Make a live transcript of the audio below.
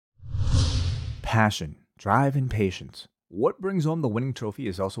passion, drive, and patience. What brings home the winning trophy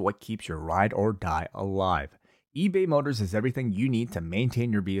is also what keeps your ride or die alive. eBay Motors has everything you need to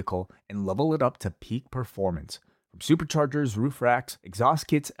maintain your vehicle and level it up to peak performance. From superchargers, roof racks, exhaust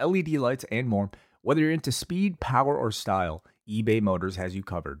kits, LED lights, and more, whether you're into speed, power, or style, eBay Motors has you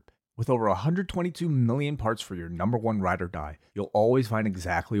covered. With over 122 million parts for your number one ride or die, you'll always find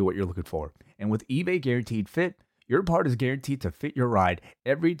exactly what you're looking for. And with eBay Guaranteed Fit, your part is guaranteed to fit your ride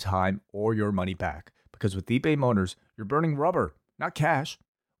every time or your money back. Because with eBay Motors, you're burning rubber, not cash.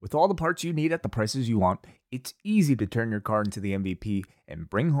 With all the parts you need at the prices you want, it's easy to turn your car into the MVP and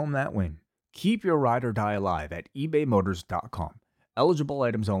bring home that win. Keep your ride or die alive at ebaymotors.com. Eligible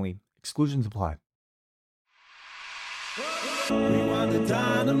items only. Exclusions apply. Rewind the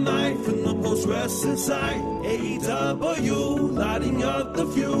dynamite from the post-wrestling site. AEW, lighting up the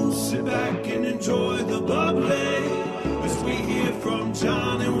fuse. Sit back and enjoy the bubbly as we hear from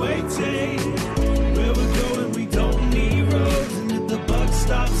John and Waiting. Where we're going, we don't need roads. And if the buck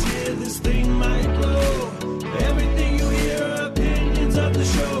stops here, this thing might blow. Everything you hear are opinions of the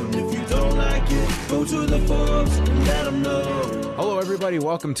show. And if you don't like it, go to the forums and let them know. Hello, everybody.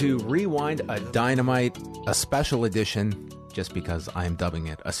 Welcome to Rewind a Dynamite, a special edition. Just because I'm dubbing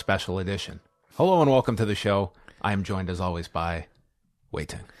it a special edition. Hello and welcome to the show. I am joined as always by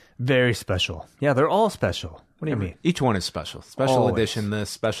Waiting. Very special. Yeah, they're all special. What do you mean? Each one is special. Special Always. edition this,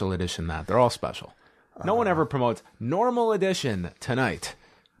 special edition that. They're all special. No one ever promotes normal edition tonight.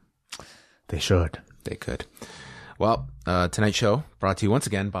 They should. They could. Well, tonight's show brought to you once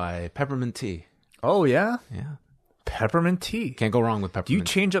again by Peppermint Tea. Oh, yeah? Yeah. Peppermint tea. Can't go wrong with Do you peppermint.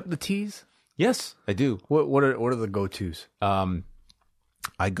 change up the teas? Yes, I do. What are the go-tos? I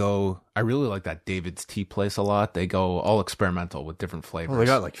really like that David's Tea place a lot. They go all experimental with different flavors. Well, they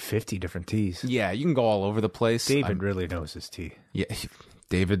got like 50 different teas. Yeah, you can go all over the place. David really knows his tea. Yeah,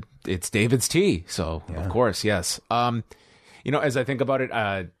 David, it's David's Tea. So, Yeah. of course, yes. As I think about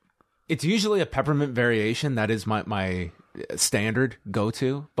it, it's usually a peppermint variation. That is my standard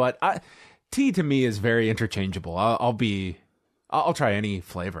go-to. But tea to me is very interchangeable. I'll try any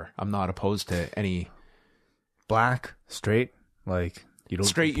flavor. I'm not opposed to any. Black, straight, like you don't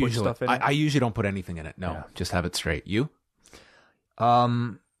Straight put usually. stuff in it? I usually don't put anything in it. No, Yeah. just have it straight. You?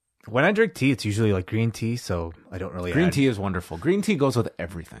 When I drink tea, it's usually like green tea, so I don't really Green add. tea is wonderful. Green tea goes with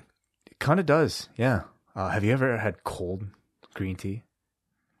everything. It kind of does, yeah. Have you ever had cold green tea?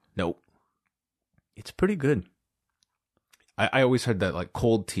 Nope. It's pretty good. I always heard that like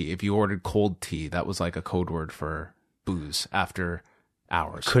cold tea, if you ordered cold tea, that was like a code word for booze after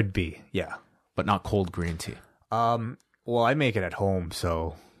hours. Could be, yeah. But not cold green tea. Well, I make it at home,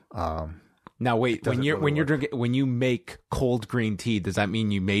 so Now wait, doesn't when really you're work. drinking, when you make cold green tea, does that mean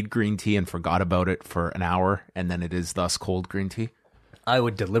you made green tea and forgot about it for an hour and then it is thus cold green tea? I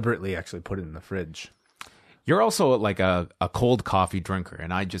would deliberately actually put it in the fridge. You're also like a cold coffee drinker,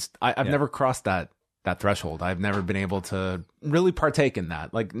 and I've Yeah. never crossed that threshold. I've never been able to really partake in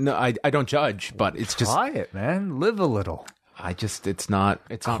that. Like, no, I don't judge, but it's just, Try it, man. Live a little. it's not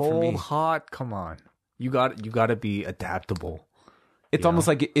for Cold, me. hot, come on. You got to be adaptable. It's almost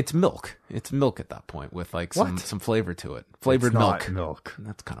like it's milk. It's milk at that point with like some flavor to it. Flavored It's not milk. milk.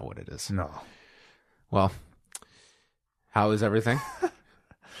 That's kind of what it is. No. Well, how is everything?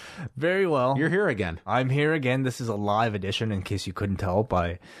 Very well. You're here again. I'm here again. This is a live edition, in case you couldn't tell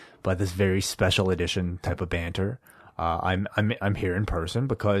by this very special edition type of banter. I'm here in person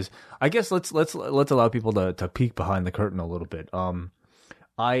because I guess let's allow people to peek behind the curtain a little bit.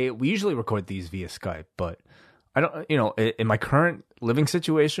 We usually record these via Skype, but I don't, in my current living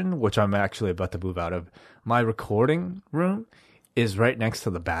situation, which I'm actually about to move out of, my recording room is right next to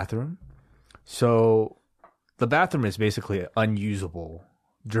the bathroom. So the bathroom is basically unusable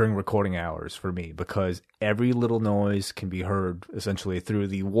during recording hours for me because every little noise can be heard essentially through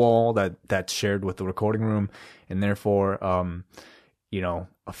the wall that's shared with the recording room, and therefore a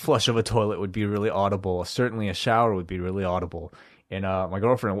flush of a toilet would be really audible. Certainly a shower would be really audible. And my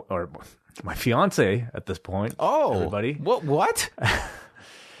girlfriend, or my fiance at this point, everybody, What?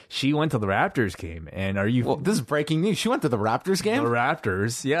 she went to the Raptors game. And Well, this is breaking news. She went to the Raptors game? the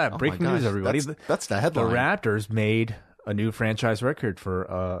Raptors? Yeah, Oh my breaking gosh, news, everybody. That's the The headline. Raptors made a new franchise record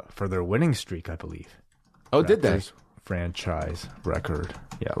for their winning streak, I believe. Oh, did they? Raptors franchise record.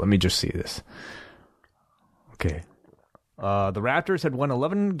 Yeah, let me just see this. Okay. The Raptors had won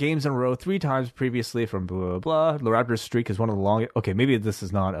 11 games in a row 3 times previously from blah, blah, blah. The Raptors streak is one of the longest. Okay, maybe this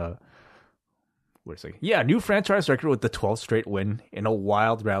is not a... Wait a second. Yeah, new franchise record with the 12th straight win in a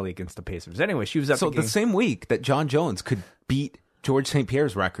wild rally against the Pacers. Anyway, she was at So the game. the same week that John Jones could beat George St.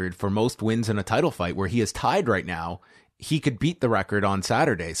 Pierre's record for most wins in a title fight, where he is tied right now he could beat the record on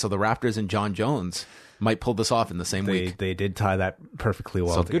Saturday. So the Raptors and John Jones might pull this off in the same week. They did tie that perfectly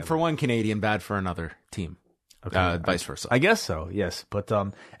well. So together. good for one Canadian, bad for another team. Okay. Vice versa. I guess so. Yes, but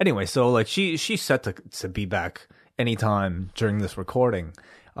anyway, so like she's set to be back anytime during this recording,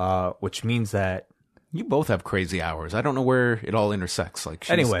 which means that. You both have crazy hours. I don't know where it all intersects. Like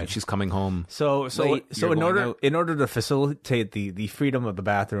she's coming home. So late, you're in order to facilitate the freedom of the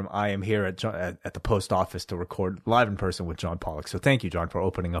bathroom, I am here at the post office to record live in person with John Pollock. So thank you, John, for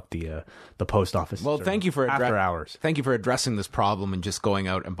opening up the post office. Well, thank you for after hours. Thank you for addressing this problem and just going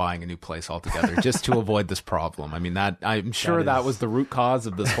out and buying a new place altogether, just to avoid this problem. I mean, I'm sure that was the root cause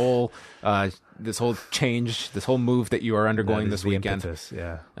of this whole change, this whole move that you are undergoing this weekend. Impetus,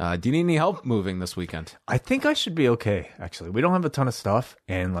 yeah. Do you need any help moving this weekend? I think I should be okay, actually. We don't have a ton of stuff,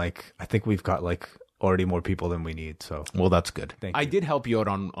 and like I think we've got like already more people than we need. So well, that's good. I you. did help you out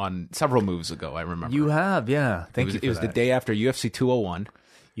on several moves ago. I remember you have, yeah. Thank you. It was the day after UFC 201.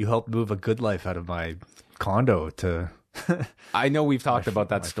 You helped move a good life out of my condo to. I know we've talked about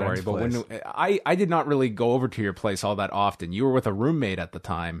that story, but when I did not really go over to your place all that often. You were with a roommate at the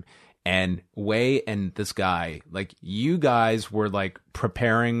time. And Wei and this guy, like you guys were like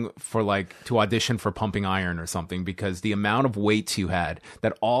preparing for like to audition for Pumping Iron or something, because the amount of weights you had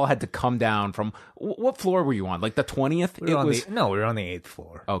that all had to come down from what floor were you on? Like the 20th? We were on the 8th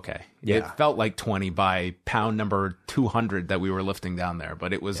floor. Okay. Yeah. It felt like 20 by pound number 200 that we were lifting down there,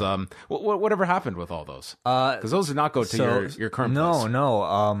 but it was whatever happened with all those? Because those did not go to your current place.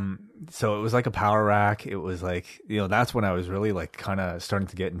 No. So it was like a power rack. It was like, that's when I was really like kind of starting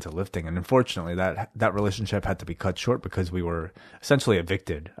to get into lifting. And unfortunately that relationship had to be cut short because we were essentially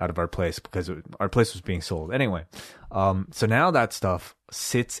evicted out of our place because our place was being sold. Anyway, so now that stuff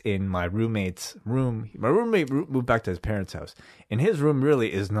sits in my roommate's room. My roommate moved back to his parents' house, and his room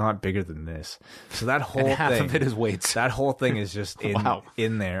really is not bigger than this. So that whole and half thing, of it is weights. That whole thing is just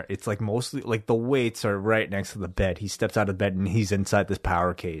in there. It's like mostly like the weights are right next to the bed. He steps out of bed and he's inside this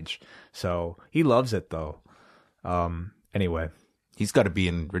power cage. So he loves it though. Anyway, he's got to be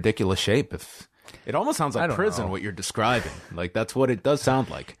in ridiculous shape. If it almost sounds like prison, what you're describing. Like that's what it does sound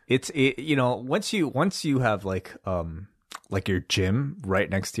like. Once you have like your gym right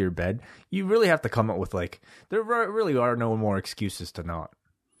next to your bed, you really have to come up with like, there really are no more excuses to not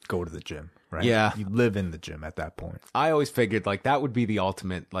go to the gym, right? Yeah. You live in the gym at that point. I always figured like that would be the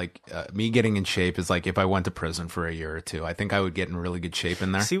ultimate, like me getting in shape is like if I went to prison for a year or two, I think I would get in really good shape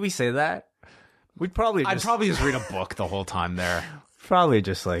in there. See, we say that. I'd probably just read a book the whole time there. Probably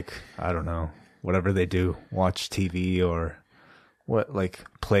just like, I don't know, whatever they do, watch TV or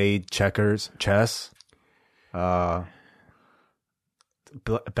play chess,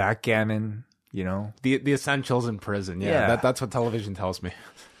 backgammon, the essentials in prison. Yeah. That's what television tells me.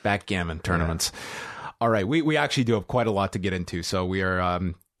 Backgammon tournaments. Yeah. All right. We actually do have quite a lot to get into. So we are,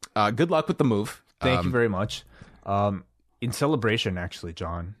 good luck with the move. Thank you very much. In celebration, actually,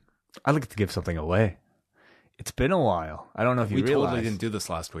 John, I'd like to give something away. It's been a while. I don't know if you realize. We totally didn't do this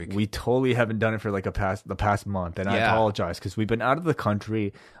last week. We totally haven't done it for like the past month, and I apologize because we've been out of the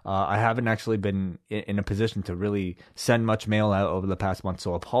country. I haven't actually been in a position to really send much mail out over the past month,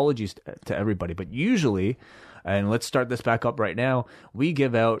 so apologies to everybody. But usually, and let's start this back up right now, we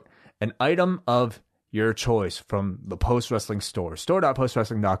give out an item of your choice from the Post Wrestling store,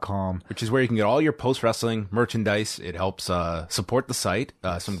 store.postwrestling.com. Which is where you can get all your Post Wrestling merchandise. It helps support the site.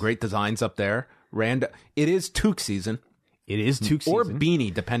 Some great designs up there. It is toque season. It is toque season. Or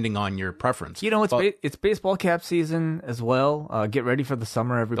beanie, depending on your preference. It's baseball cap season as well. Get ready for the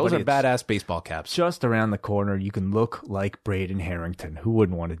summer, everybody. Those are badass baseball caps. Just around the corner. You can look like Braden Harrington. Who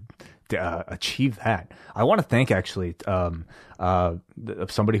wouldn't want to achieve that? I want to thank, actually,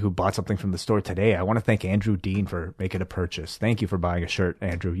 somebody who bought something from the store today. I want to thank Andrew Dean for making a purchase. Thank you for buying a shirt,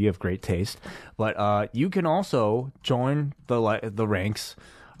 Andrew. You have great taste. But you can also join the ranks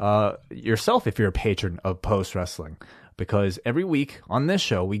yourself if you're a patron of Post Wrestling, because every week on this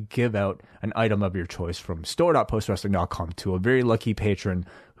show we give out an item of your choice from store.postwrestling.com to a very lucky patron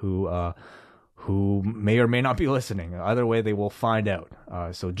who may or may not be listening. Either way, they will find out.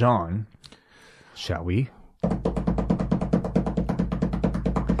 So John, shall we?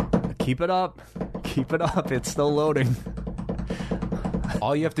 Keep it up. It's still loading.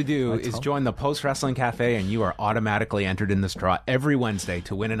 All you have to do is join the Post Wrestling Cafe, and you are automatically entered in this draw every Wednesday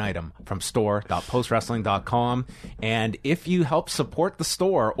to win an item from store.postwrestling.com. And if you help support the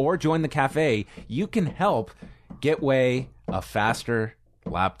store or join the cafe, you can help get Way a faster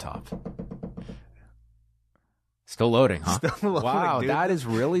laptop. Still loading, huh? Still loading, wow, dude. that is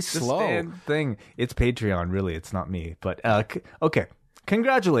really slow. This thing. It's Patreon, really. It's not me. But okay.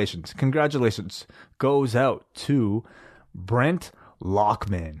 Congratulations goes out to Brent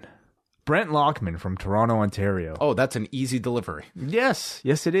Lockman. Brent Lockman from Toronto, Ontario. Oh, that's an easy delivery. Yes,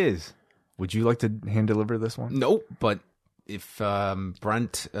 it is. Would you like to hand deliver this one? Nope, but if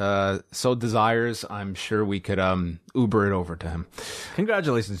Brent so desires, I'm sure we could Uber it over to him.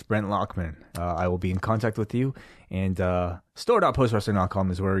 Congratulations, Brent Lockman. I will be in contact with you. And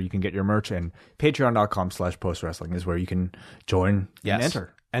store.postwrestling.com is where you can get your merch, and patreon.com/postwrestling is where you can join and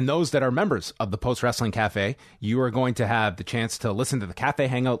enter. And those that are members of the Post Wrestling Cafe, you are going to have the chance to listen to the Cafe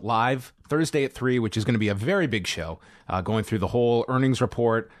Hangout live Thursday at 3, which is going to be a very big show, going through the whole earnings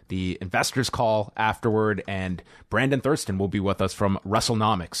report, the investors call afterward, and Brandon Thurston will be with us from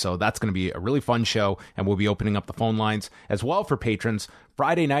WrestleNomics. So that's going to be a really fun show, and we'll be opening up the phone lines as well for patrons.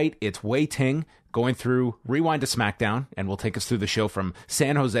 Friday night, it's Wei Ting going through Rewind to SmackDown, and will take us through the show from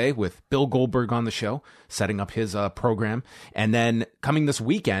San Jose with Bill Goldberg on the show, setting up his program. And then coming this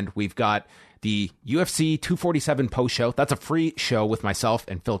weekend, we've got the UFC 247 post show. That's a free show with myself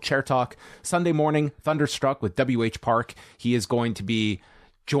and Phil Chertok. Sunday morning, Thunderstruck with WH Park. He is going to be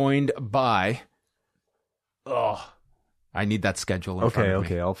joined by... I need that schedule in front of me.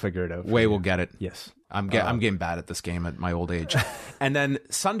 Okay, I'll figure it out. Way will get it. Yes. I'm getting bad at this game at my old age. And then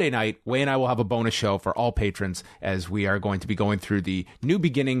Sunday night, Way and I will have a bonus show for all patrons as we are going to be going through the New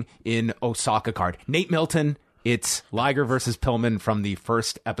Beginning in Osaka card. Nate Milton, it's Liger versus Pillman from the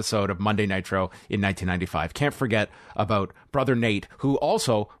first episode of Monday Nitro in 1995. Can't forget about Brother Nate, who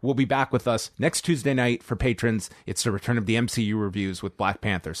also will be back with us next Tuesday night for patrons. It's the return of the MCU reviews with Black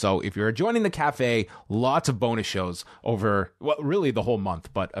Panther. So if you're joining the cafe, lots of bonus shows over, well, really the whole month,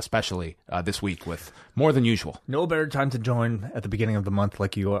 but especially this week with more than usual. No better time to join at the beginning of the month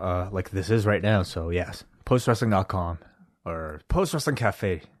like like this is right now. So yes, postwrestling.com or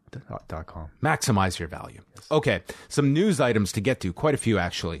postwrestlingcafe.com. Maximize your value. Yes. Okay, some news items to get to, quite a few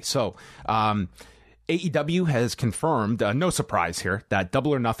actually. So, AEW has confirmed, no surprise here, that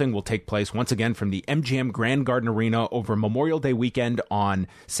Double or Nothing will take place once again from the MGM Grand Garden Arena over Memorial Day weekend on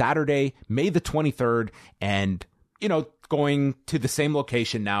Saturday, May the 23rd, and, going to the same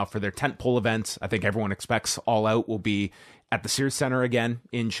location now for their tentpole events. I think everyone expects All Out will be at the Sears Center again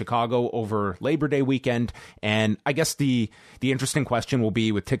in Chicago over Labor Day weekend. And I guess the interesting question will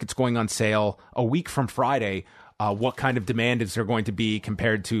be, with tickets going on sale a week from Friday, what kind of demand is there going to be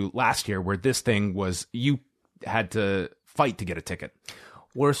compared to last year, where this thing was, you had to fight to get a ticket?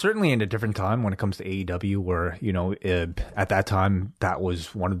 We're certainly in a different time when it comes to AEW, where, at that time, that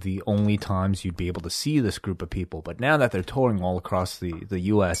was one of the only times you'd be able to see this group of people. But now that they're touring all across the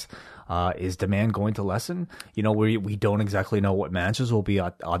U.S., is demand going to lessen? We don't exactly know what matches will be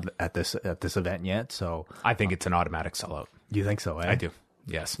at this event yet. So I think it's an automatic sellout. You think so, eh? I do.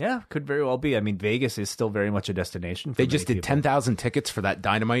 Yes. Yeah, could very well be. I mean, Vegas is still very much a destination. They just did 10,000 tickets for that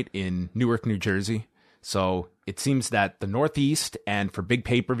Dynamite in Newark, New Jersey. So it seems that the Northeast, and for big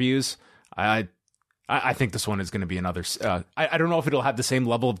pay-per-views, I think this one is going to be another... I don't know if it'll have the same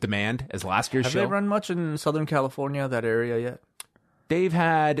level of demand as last year's show. Have they run much in Southern California, that area yet? They've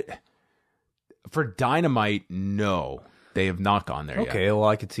had... For Dynamite, no. They have not gone there yet. Okay, well,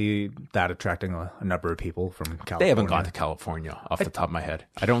 I could see that attracting a number of people from California. They haven't gone to California off the top of my head.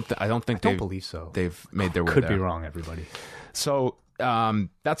 I don't believe so. They've made their way there. Could be wrong, everybody. So...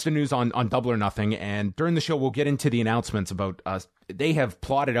 that's the news on Double or Nothing, and during the show we'll get into the announcements about they have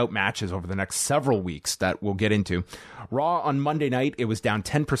plotted out matches over the next several weeks that we'll get into. Raw on Monday night, it was down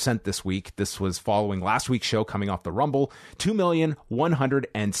 10% this week. This was following last week's show coming off the Rumble.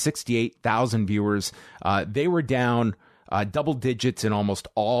 2,168,000 viewers. They were down double digits in almost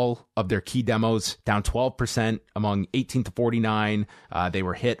all of their key demos, down 12% among 18 to 49. They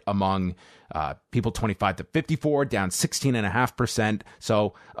were hit among people 25 to 54, down 16.5%.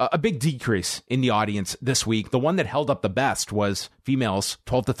 So a big decrease in the audience this week. The one that held up the best was females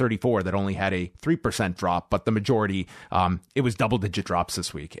 12 to 34 that only had a 3% drop, but the majority, it was double-digit drops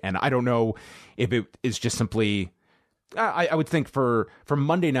this week. And I don't know if it is just simply, I would think for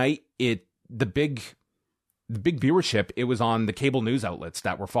Monday night, the big viewership, it was on the cable news outlets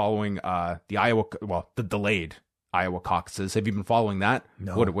that were following the delayed Iowa caucuses. Have you been following that?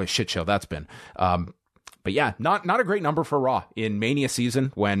 No. What a shit show that's been. But yeah, not a great number for Raw in Mania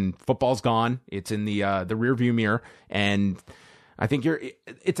season when football's gone. It's in the rearview mirror, and I think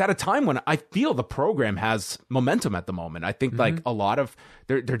it's at a time when I feel the program has momentum at the moment. I think like a lot of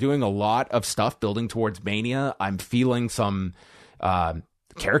they're doing a lot of stuff building towards Mania. I'm feeling some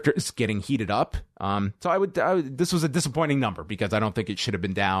characters getting heated up. So this was a disappointing number because I don't think it should have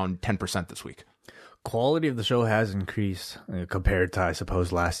been down 10% this week. Quality of the show has increased compared to, I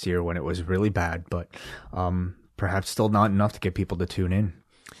suppose, last year when it was really bad, but perhaps still not enough to get people to tune in.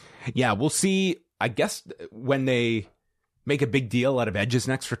 Yeah, we'll see. I guess when they make a big deal out of Edge's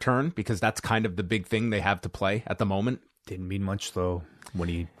next return, because that's kind of the big thing they have to play at the moment. Didn't mean much, though, when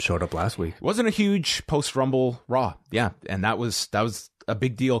he showed up last week. It wasn't a huge post-Rumble Raw. Yeah, and that was a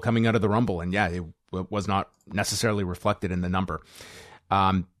big deal coming out of the Rumble. And yeah, it was not necessarily reflected in the number.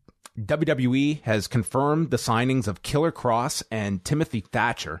 WWE has confirmed the signings of Killer Kross and Timothy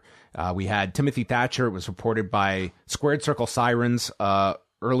Thatcher. We had Timothy Thatcher. It was reported by Squared Circle Sirens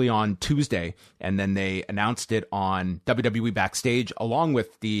early on Tuesday, and then they announced it on WWE Backstage, along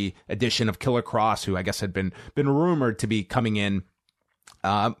with the addition of Killer Kross, who I guess had been rumored to be coming in.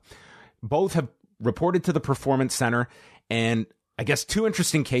 Both have reported to the Performance Center, and I guess two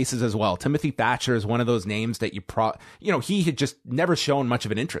interesting cases as well. Timothy Thatcher is one of those names that he had just never shown much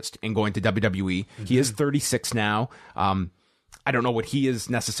of an interest in going to WWE. Mm-hmm. He is 36 now. I don't know what he is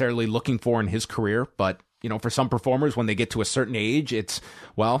necessarily looking for in his career, but for some performers, when they get to a certain age, it's,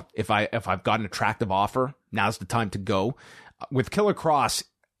 well, if I've got an attractive offer, now's the time to go. With Killer Kross,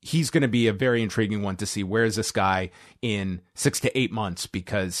 he's going to be a very intriguing one to see where is this guy in 6 to 8 months,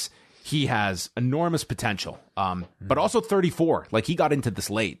 because he has enormous potential, but also 34. Like, he got into this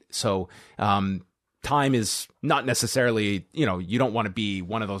late. So time is not necessarily, you don't want to be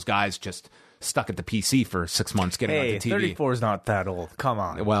one of those guys just stuck at the PC for 6 months getting onto TV. 34 is not that old. Come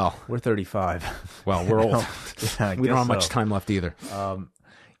on. Well, we're 35. Well, we're old. Yeah, we don't have much time left either.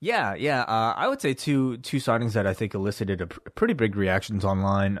 I would say two signings that I think elicited a pretty big reactions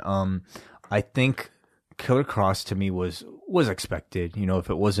online. I think Killer Kross to me was expected. If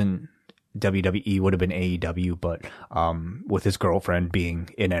it wasn't WWE, would have been AEW, but with his girlfriend being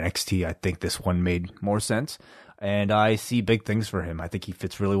in NXT, I think this one made more sense. And I see big things for him. I think he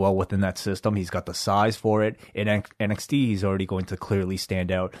fits really well within that system. He's got the size for it. In NXT, he's already going to clearly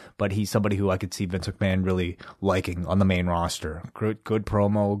stand out, but he's somebody who I could see Vince McMahon really liking on the main roster. Good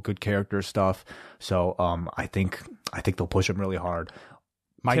promo, good character stuff. So I think they'll push him really hard.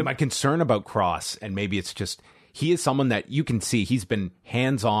 My concern about Kross, and maybe it's just, he is someone that you can see he's been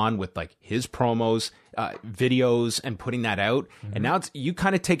hands-on with, like, his promos, videos, and putting that out. Mm-hmm. And now you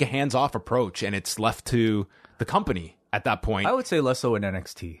kind of take a hands-off approach, and it's left to the company at that point. I would say less so in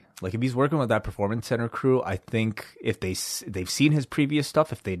NXT. Like, if he's working with that Performance Center crew, I think if they've seen his previous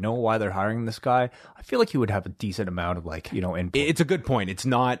stuff, if they know why they're hiring this guy, I feel like he would have a decent amount of, input. It's a good point. It's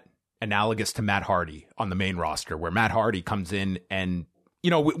not analogous to Matt Hardy on the main roster, where Matt Hardy comes in and,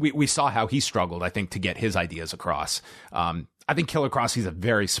 we saw how he struggled, I think, to get his ideas across. I think Killer Kross, he's a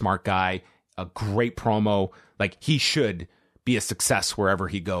very smart guy, a great promo. Like, he should be a success wherever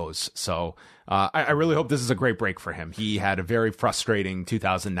he goes. So I really hope this is a great break for him. He had a very frustrating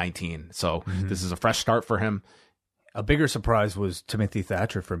 2019. So This is a fresh start for him. A bigger surprise was Timothy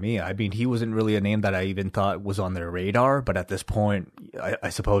Thatcher for me. I mean, he wasn't really a name that I even thought was on their radar, but at this point, I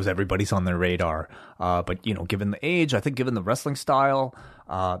suppose everybody's on their radar. But, given the age, I think given the wrestling style,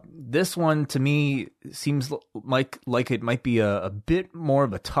 this one to me seems like it might be a bit more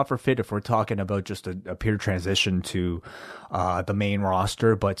of a tougher fit if we're talking about just a pure transition to the main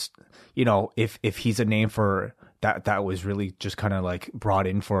roster. But, if he's a name for that was really just kind of like brought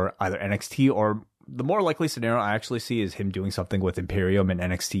in for either NXT, or the more likely scenario I actually see is him doing something with Imperium and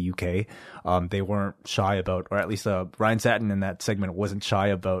NXT UK. They weren't shy about, or at least Ryan Satin in that segment wasn't shy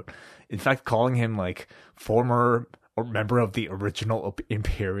about, in fact, calling him like former or member of the original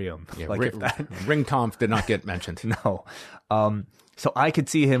Imperium. Yeah, Ring Conf did not get mentioned. No. So I could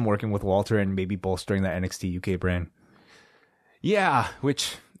see him working with Walter and maybe bolstering that NXT UK brand. Yeah,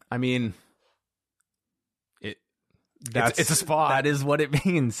 which, I mean, it's a spot. That is what it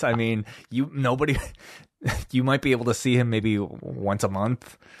means. I mean, you might be able to see him maybe once a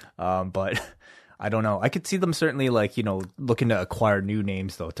month, but I don't know. I could see them certainly looking to acquire new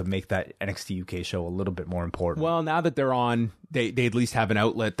names though to make that NXT UK show a little bit more important. Well, now that they're on, they at least have an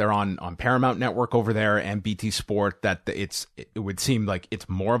outlet. They're on Paramount Network over there and BT Sport. That it would seem like it's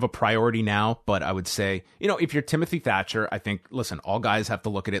more of a priority now. But I would say, if you're Timothy Thatcher, I think, listen, all guys have to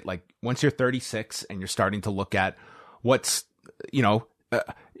look at it like once you're 36 and you're starting to look at what's,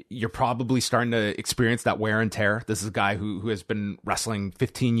 you're probably starting to experience that wear and tear. This is a guy who has been wrestling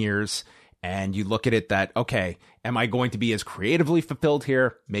 15 years, and you look at it that, okay, am I going to be as creatively fulfilled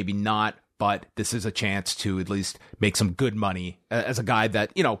here? Maybe not, but this is a chance to at least make some good money as a guy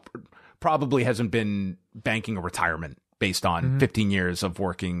that, probably hasn't been banking a retirement based on 15 years of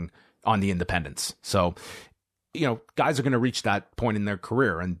working on the independents. So, guys are going to reach that point in their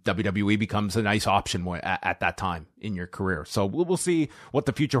career, and WWE becomes a nice option at that time in your career. So we'll see what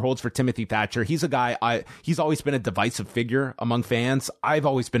the future holds for Timothy Thatcher. He's a guy, he's always been a divisive figure among fans. I've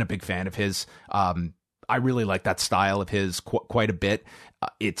always been a big fan of his. I really like that style of his quite a bit.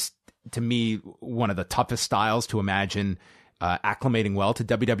 It's to me, one of the toughest styles to imagine acclimating well to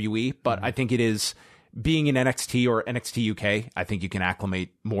WWE. But I think it is being in NXT or NXT UK. I think you can acclimate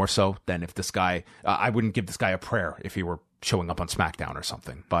more so than if this guy. I wouldn't give this guy a prayer if he were showing up on SmackDown or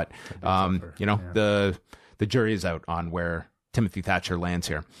something. But the jury is out on where Timothy Thatcher lands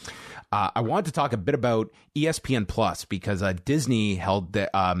here. I wanted to talk a bit about ESPN Plus because Disney held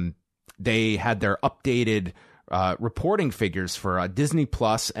they had their updated reporting figures for Disney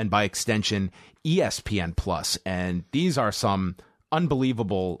Plus and by extension ESPN Plus, and these are some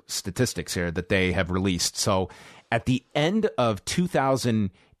unbelievable statistics here that they have released. So at the end of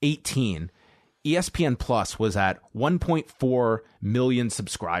 2018, ESPN Plus was at 1.4 million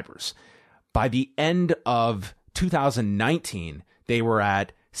subscribers. By the end of 2019, they were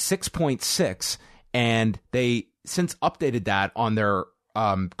at 6.6, and they since updated that on their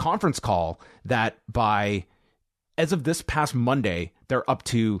conference call that by as of this past Monday, they're up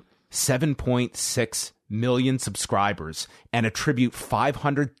to 7.6 million subscribers and attribute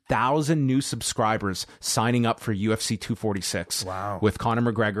 500,000 new subscribers signing up for UFC 246 with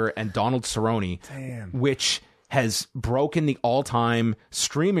Conor McGregor and Donald Cerrone, which has broken the all-time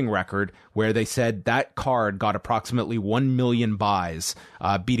streaming record where they said that card got approximately 1 million buys,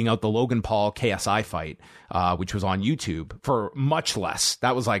 beating out the Logan Paul KSI fight, which was on YouTube for much less.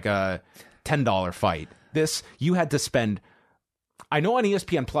 That was like a $10 fight. This, you had to spend... I know on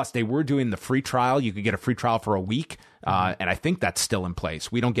ESPN Plus, they were doing the free trial. You could get a free trial for a week, and I think that's still in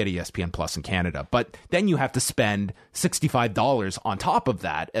place. We don't get ESPN Plus in Canada. But then you have to spend $65 on top of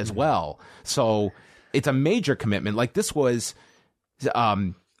that as well. So it's a major commitment. Like this was...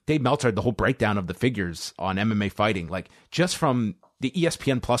 Dave Meltzer had the whole breakdown of the figures on MMA fighting. Like just from the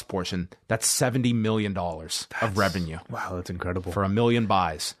ESPN Plus portion, that's $70 million of revenue. Wow, that's incredible. For 1 million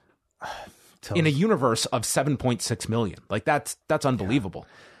buys. In a universe of 7.6 million. Like that's unbelievable.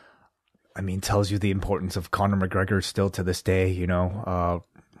 I mean, tells you the importance of Conor McGregor still to this day, you know.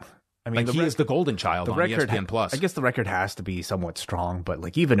 I mean, like he is the golden child on ESPN Plus. I guess the record has to be somewhat strong, but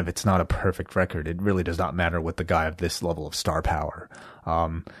like even if it's not a perfect record, it really does not matter with the guy of this level of star power.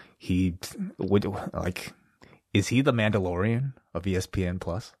 He would like, is he the Mandalorian of ESPN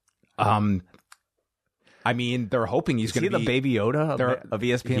Plus? I mean, they're hoping he's going to be the Baby Yoda of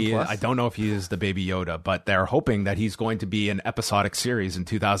ESPN Plus. I don't know if he is the Baby Yoda, but they're hoping that he's going to be an episodic series in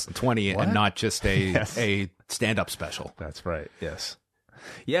 2020 and not just a stand-up special. That's right. Yes.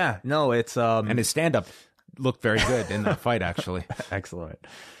 Yeah. No, it's and his stand-up looked very good in that fight, actually. Excellent.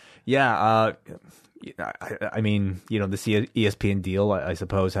 Yeah. I mean, you know, the ESPN deal, I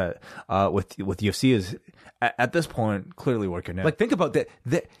suppose, with UFC is at this point clearly working out. Like, think about that.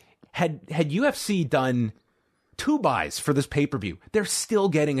 Had UFC done 2 buys for this pay-per-view, they're still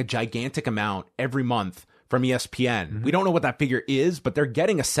getting a gigantic amount every month from ESPN. Mm-hmm. We don't know what that figure is, but they're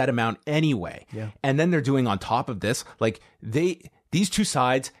getting a set amount anyway. Yeah. And then they're doing on top of this, like these two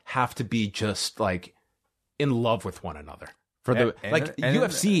sides have to be just like in love with one another. For the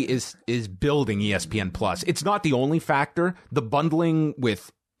UFC is building ESPN Plus. It's not the only factor. The bundling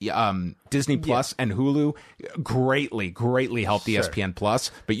with Disney Plus and Hulu greatly helped ESPN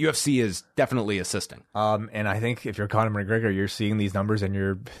Plus, but UFC is definitely assisting. And I think if you're Conor McGregor, you're seeing these numbers and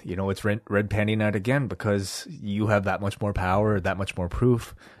it's red panning out again because you have that much more power, that much more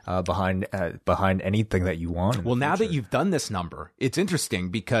proof behind anything that you want. Well, now that you've done this number, it's interesting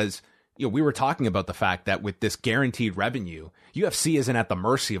because we were talking about the fact that with this guaranteed revenue, UFC isn't at the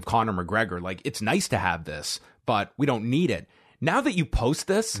mercy of Conor McGregor. Like, it's nice to have this, but we don't need it. Now that you post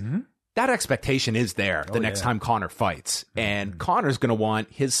this, that expectation is there the next time Conor fights. And Conor's going to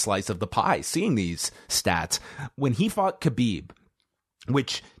want his slice of the pie, seeing these stats. When he fought Khabib,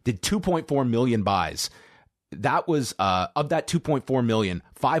 which did 2.4 million buys, that was, of that 2.4 million,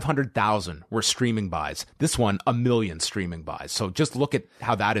 500,000 were streaming buys. This one, 1 million streaming buys. So just look at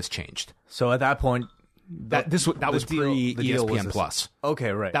how that has changed. So at that point, that was pre-ESPN Plus.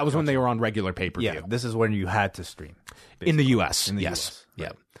 Okay, right. That was when they were on regular pay-per-view. Yeah, this is when you had to stream. Basically. In the U.S. Yes. Right.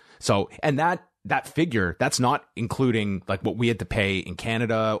 Yeah. So, and that figure, that's not including like what we had to pay in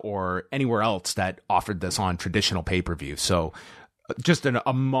Canada or anywhere else that offered this on traditional pay-per-view. So just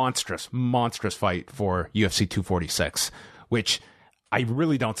a monstrous fight for UFC 246, which I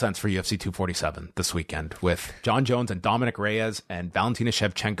really don't sense for UFC 247 this weekend with John Jones and Dominic Reyes and Valentina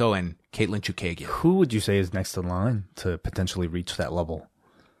Shevchenko and Caitlin Chukagian. Who would you say is next in line to potentially reach that level?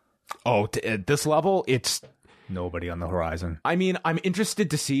 Oh, at this level, it's... Nobody on the horizon. I mean, I'm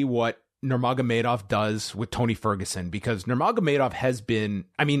interested to see what Nurmagomedov does with Tony Ferguson because Nurmagomedov has been...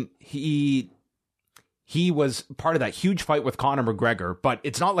 I mean, he he was part of that huge fight with Conor McGregor, but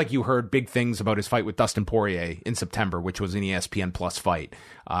it's not like you heard big things about his fight with Dustin Poirier in September, which was an ESPN Plus fight.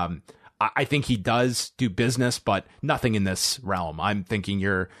 I think he does do business, but nothing in this realm. I'm thinking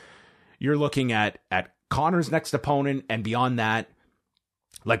you're looking at Conor's next opponent, and beyond that,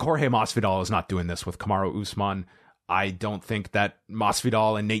 like Jorge Masvidal is not doing this with Kamaru Usman. I don't think that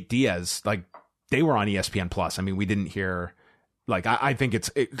Masvidal and Nate Diaz, like, they were on ESPN Plus. I mean, we didn't hear. Like, I think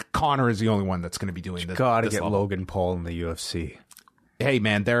Conor is the only one that's going to be doing this. Gotta get level. Logan Paul in the UFC. Hey,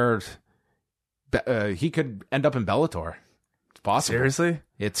 man, he could end up in Bellator. It's possible. Seriously?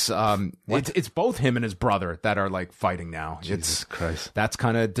 It's both him and his brother that are like fighting now. Jesus Christ. That's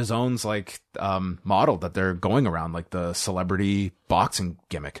kind of DAZN's like model that they're going around, like the celebrity boxing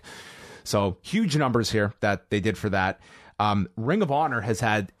gimmick. So huge numbers here that they did for that. Ring of Honor has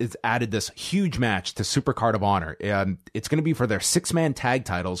added this huge match to Supercard of Honor. It's going to be for their 6-man tag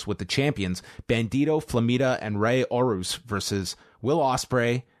titles with the champions Bandito, Flamita, and Rey Horus versus Will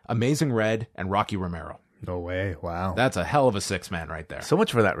Ospreay, Amazing Red, and Rocky Romero. No way. Wow. That's a hell of a 6-man right there. So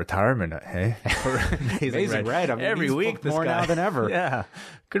much for that retirement, hey? Amazing Red. I mean, every week this more guy. now than ever. Yeah.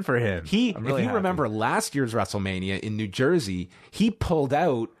 Good for him. If you happy. remember last year's WrestleMania in New Jersey, he pulled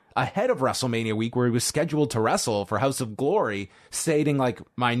out ahead of WrestleMania week where he was scheduled to wrestle for House of Glory, stating like,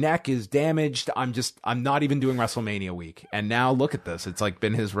 my neck is damaged. I'm not even doing WrestleMania week. And now look at this. It's like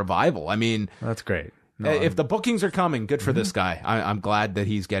been his revival. I mean, that's great. No, if the bookings are coming, good for this guy. I'm glad that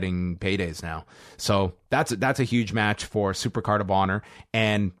he's getting paydays now. So that's a huge match for Supercard of Honor.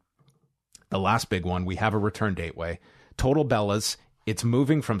 And the last big one, we have a return date way. Total Bellas. It's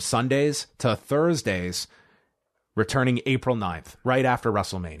moving from Sundays to Thursdays, returning April 9th, right after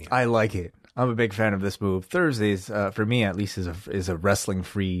WrestleMania. I like it. I'm a big fan of this move. Thursdays, for me at least, is a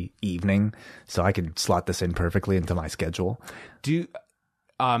wrestling-free evening, so I can slot this in perfectly into my schedule.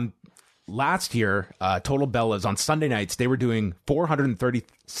 Last year, Total Bellas on Sunday nights, they were doing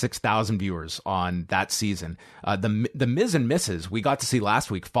 436,000 viewers on that season. The Miz and Mrs. we got to see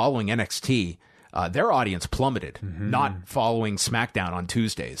last week following NXT, their audience plummeted, not following SmackDown on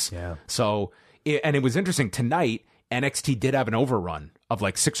Tuesdays. Yeah. So, it was interesting. Tonight, NXT did have an overrun of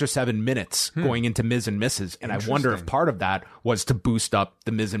like 6 or 7 minutes going into Miz and Mrs. And I wonder if part of that was to boost up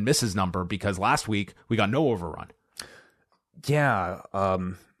the Miz and Mrs. number, because last week we got no overrun. Yeah.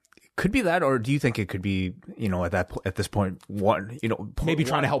 Could be that, or do you think it could be, at this point, maybe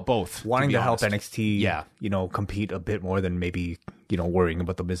trying to help both, wanting to help NXT, yeah, compete a bit more than maybe, worrying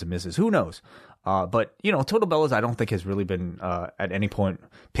about the Miz and Mrs. Who knows? But Total Bellas, I don't think has really been at any point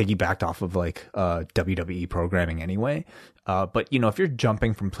piggybacked off of like WWE programming anyway. But if you're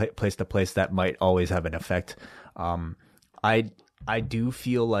jumping from place to place, that might always have an effect. I do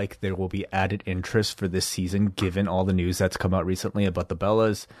feel like there will be added interest for this season, given all the news that's come out recently about the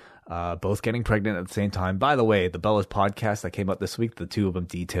Bellas both getting pregnant at the same time. By the way, the Bellas podcast that came out this week, the two of them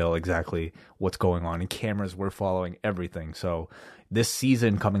detail exactly what's going on, and cameras were following everything. So this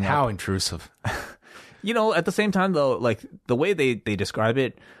season coming up... How intrusive. At the same time, though, like the way they describe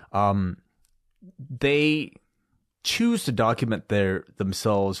it, they choose to document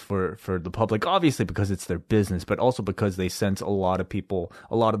themselves for the public, obviously because it's their business, but also because they sense a lot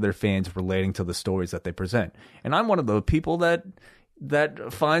of their fans relating to the stories that they present. And I'm one of the people that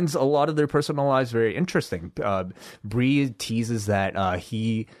finds a lot of their personal lives very interesting. Bree teases that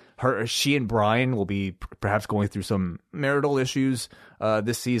she and Brian will be perhaps going through some marital issues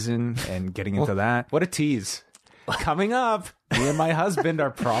this season and getting into that. What a tease. Coming up, me and my husband are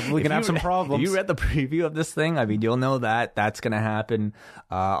probably going to have some problems. If you read the preview of this thing, I mean, you'll know that that's going to happen.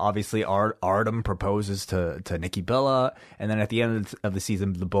 Obviously, Artem proposes to Nikki Bella, and then at the end of the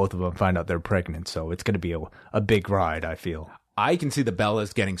season, the both of them find out they're pregnant. So it's going to be a big ride, I feel. I can see the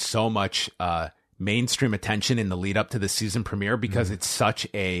Bellas getting so much mainstream attention in the lead up to the season premiere because it's such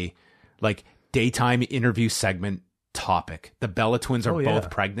a like daytime interview segment topic. The Bella twins are both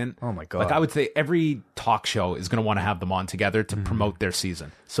pregnant. Oh my God. Like I would say every talk show is going to want to have them on together to promote their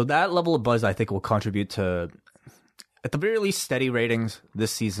season. So that level of buzz, I think, will contribute to, at the very least, steady ratings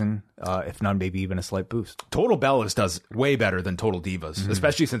this season, if not maybe even a slight boost. Total Bellas does way better than Total Divas,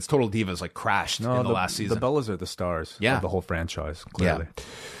 especially since Total Divas like crashed in the last season. The Bellas are the stars of the whole franchise, clearly. Yeah.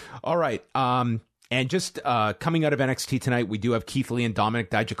 All right. And just coming out of NXT tonight, we do have Keith Lee and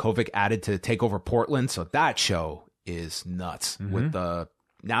Dominic Dijakovic added to TakeOver Portland. So that show is nuts. With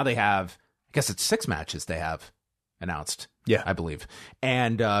now they have, I guess it's 6 matches they have announced. Yeah, I believe.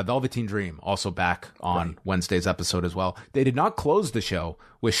 And Velveteen Dream also back on Wednesday's episode as well. They did not close the show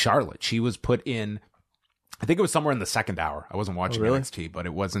with Charlotte. She was put in, I think it was somewhere in the second hour. I wasn't watching NXT, but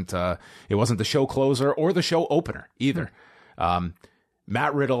it wasn't the show closer or the show opener either.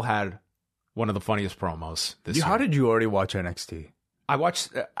 Matt Riddle had one of the funniest promos this year. How did you already watch NXT? I watch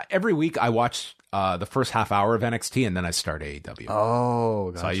every week. I watch the first half hour of NXT, and then I start AEW.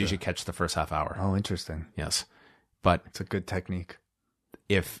 Oh, gotcha. So I usually catch the first half hour. Oh, interesting. Yes, but It's a good technique.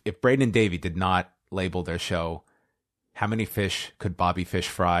 if Braden and Davey did not label their show, how many fish could Bobby Fish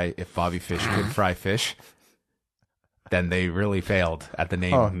fry if Bobby Fish could fry fish? Then they really failed at the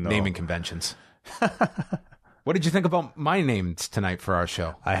naming conventions. What did you think about my names tonight for our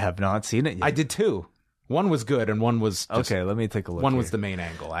show? I have not seen it yet. I did too. One was good, and one was just, Okay, let me take a look. one here. was the main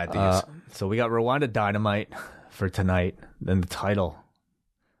angle. I had to use. So we got Rwanda Dynamite for tonight. Then the title: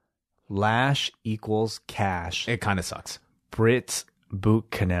 Lash equals Cash. It kind of sucks. Brits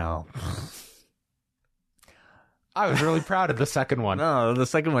Boot Canal. I was really proud of the second one. No, the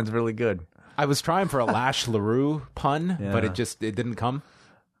second one's really good. I was trying for a Lash LaRue pun, but Yeah. it didn't come.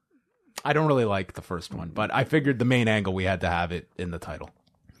 I don't really like the first one, but I figured the main angle we had to have it in the title.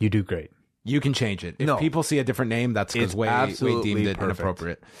 You do great. You can change it. If No. people see a different name, that's because It's Way absolutely deemed it perfect.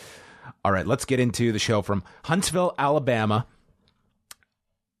 inappropriate. All right, let's get into the show from Huntsville, Alabama.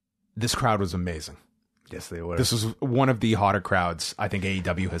 This crowd was amazing. Yes, they were. This was one of the hotter crowds I think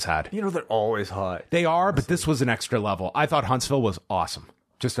AEW has had. You know, they're always hot. They are, but this was an extra level. I thought Huntsville was awesome.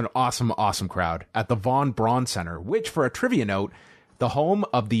 Just an awesome, awesome crowd at the Von Braun Center, which, for a trivia note, the home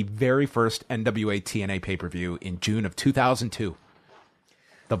of the very first NWA TNA pay-per-view in June of 2002.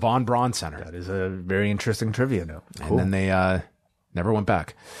 The Von Braun Center. That is a very interesting trivia note. And then they never went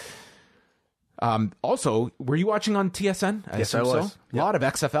back. Also, were you watching on TSN? Yes, I assume was. So? A lot of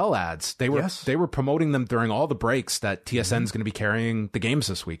XFL ads. They were Yes. they were promoting them during all the breaks that TSN is going to be carrying the games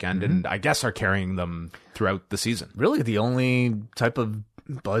this weekend, and I guess are carrying them throughout the season. Really, the only type of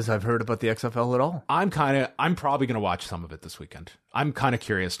buzz I've heard about the XFL at all. I'm probably going to watch some of it this weekend. I'm kind of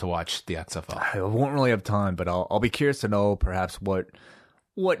curious to watch the XFL. I won't really have time, but I'll be curious to know perhaps what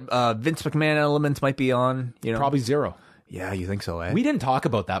Vince McMahon elements might be on. You know, Probably zero. Yeah, you think so, eh? We didn't talk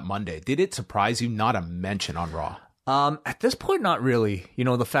about that Monday. Did it surprise you? Not a mention on Raw. At this point, not really. You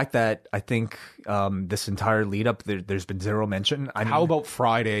know, the fact that I think this entire lead up, there's been zero mention. I mean, How about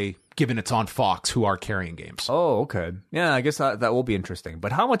Friday, given it's on Fox, who are carrying games? Oh, okay. Yeah, I guess that will be interesting.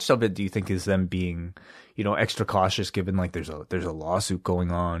 But how much of it do you think is them being, you know, extra cautious, given like there's a lawsuit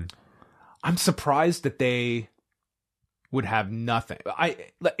going on? I'm surprised that they would have nothing.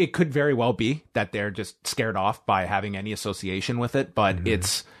 It could very well be that they're just scared off by having any association with it, but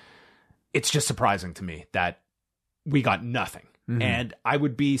it's just surprising to me that we got nothing. And I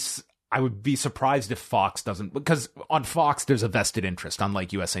would be surprised if Fox doesn't, because on Fox there's a vested interest,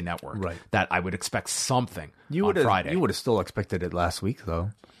 unlike USA Network, Right. that I would expect something You on Friday. You would have still expected it last week,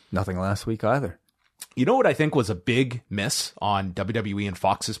 though. Nothing last week either. You know what I think was a big miss on WWE and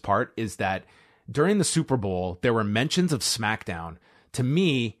Fox's part is that during the Super Bowl, there were mentions of SmackDown. To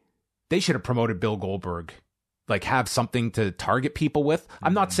me, they should have promoted Bill Goldberg, like have something to target people with.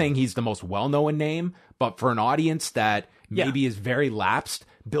 I'm not saying he's the most well-known name, but for an audience that maybe is very lapsed,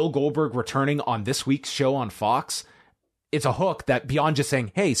 Bill Goldberg returning on this week's show on Fox, it's a hook that beyond just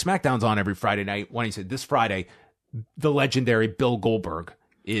saying, hey, SmackDown's on every Friday night, when he said this Friday, the legendary Bill Goldberg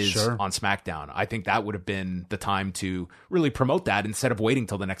is on SmackDown. I think that would have been the time to really promote that instead of waiting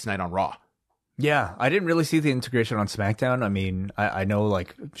till the next night on Raw. Yeah, I didn't really see the integration on SmackDown. I mean, I know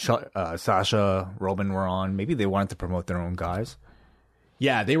like Sasha, Roman were on. Maybe they wanted to promote their own guys.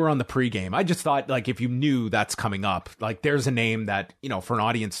 Yeah, they were on the pregame. I just thought, like, if you knew that's coming up, like, there's a name that, you know, for an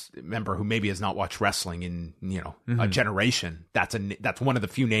audience member who maybe has not watched wrestling in, you know, a generation, that's one of the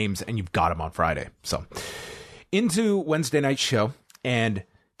few names, and you've got him on Friday. So, into Wednesday night's show, and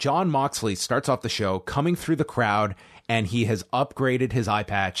Jon Moxley starts off the show coming through the crowd, and he has upgraded his eye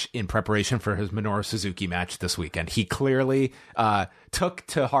patch in preparation for his Minoru Suzuki match this weekend. He clearly took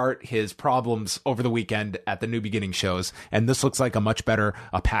to heart his problems over the weekend at the New Beginning shows, and this looks like a much better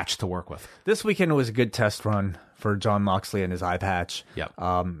patch to work with. This weekend was a good test run for Jon Moxley and his eye patch. Yep.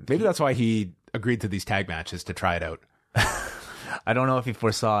 Maybe that's why he agreed to these tag matches, to try it out. I don't know if he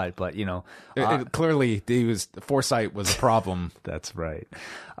foresaw it, but, you know. Clearly, foresight was a problem. That's right.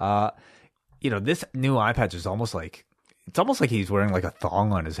 You know, this new eye patch is almost like he's wearing like a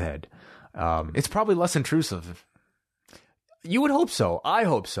thong on his head. It's probably less intrusive. You would hope so. I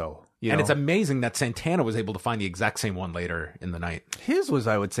hope so. You And know? it's amazing that Santana was able to find the exact same one later in the night. His was,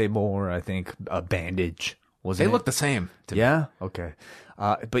 I would say, more, I think, a bandage. They look the same to me. Yeah? Okay.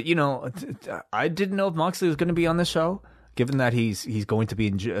 But, you know, I didn't know if Moxley was going to be on the show, given that he's going to be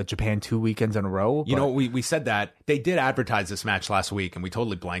in Japan 2 weekends in a row. You know, we said that. They did advertise this match last week, and we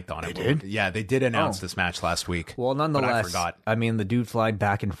totally blanked on it. They did? Yeah, they did announce this match last week. Well, nonetheless, but I forgot. I mean, the dude flying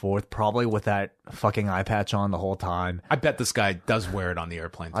back and forth, probably with that fucking eye patch on the whole time. I bet this guy does wear it on the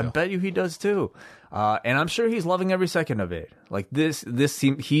airplane, too. I bet you he does, too. And I'm sure he's loving every second of it. Like,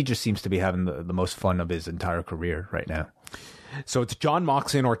 he just seems to be having the most fun of his entire career right now. So it's Jon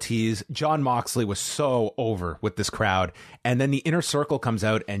Moxley and Ortiz. Jon Moxley was so over with this crowd. And then the Inner Circle comes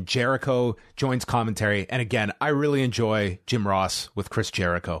out and Jericho joins commentary. And again, I really enjoy Jim Ross with Chris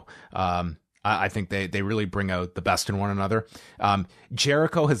Jericho. I think they really bring out the best in one another.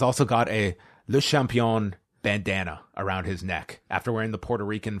 Jericho has also got a Le Champion bandana around his neck. After wearing the Puerto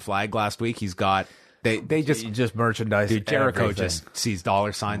Rican flag last week, he's got... They just merchandise. Dude, Jericho everything. just sees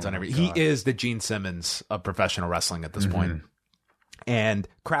dollar signs on everything. He is the Gene Simmons of professional wrestling at this point. And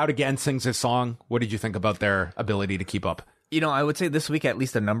crowd again sings his song. What did you think about their ability to keep up? You know, I would say this week at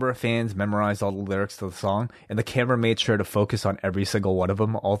least a number of fans memorized all the lyrics to the song, and the camera made sure to focus on every single one of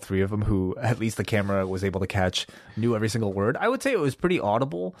them, all three of them, who at least the camera was able to catch, knew every single word. I would say it was pretty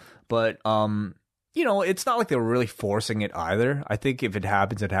audible, but you know, it's not like they were really forcing it either. I think if it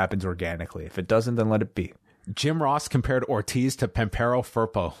happens organically. If it doesn't, then let it be. Jim Ross compared Ortiz to Pampero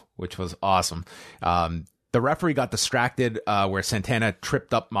Firpo, which was awesome. The referee got distracted where Santana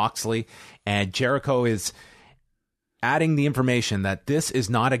tripped up Moxley, and Jericho is adding the information that this is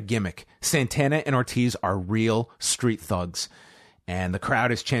not a gimmick. Santana and Ortiz are real street thugs. And the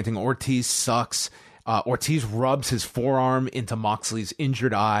crowd is chanting, Ortiz sucks. Ortiz rubs his forearm into Moxley's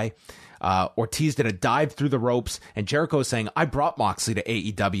injured eye. Ortiz did a dive through the ropes, and Jericho is saying, I brought Moxley to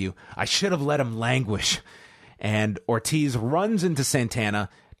AEW. I should have let him languish. And Ortiz runs into Santana.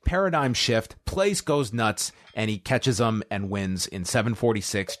 Paradigm shift, place goes nuts, and he catches him and wins in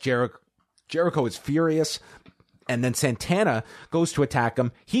 7:46. Jericho is furious, and then Santana goes to attack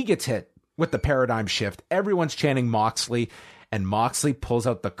him. He gets hit with the paradigm shift. Everyone's chanting Moxley, and Moxley pulls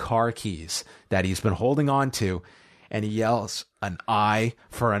out the car keys that he's been holding on to, and he yells, an eye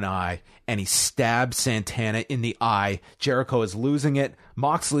for an eye, and he stabs Santana in the eye. Jericho is losing it.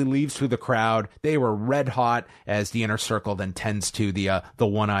 Moxley leaves through the crowd. They were red hot as the Inner Circle then tends to the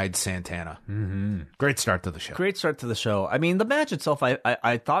one-eyed Santana. Mm-hmm. Great start to the show. Great start to the show. I mean, the match itself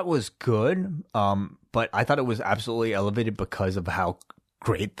I thought was good, but I thought it was absolutely elevated because of how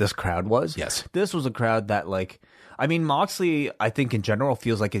great this crowd was. Yes. This was a crowd that, like, I mean, Moxley, I think in general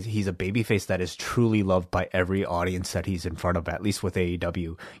feels like he's a babyface that is truly loved by every audience that he's in front of, at least with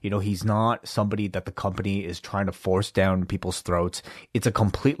AEW. You know, he's not somebody that the company is trying to force down people's throats. It's a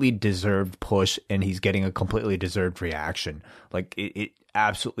completely deserved push, and he's getting a completely deserved reaction. Like, it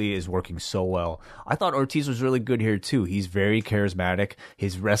absolutely is working so well. I thought Ortiz was really good here too. He's very charismatic.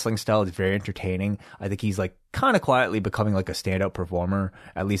 His wrestling style is very entertaining. I think he's like kind of quietly becoming like a standout performer,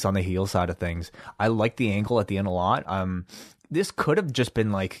 at least on the heel side of things. I like the angle at the end a lot. This could have just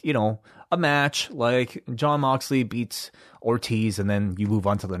been like, you know, a match like Jon Moxley beats Ortiz and then you move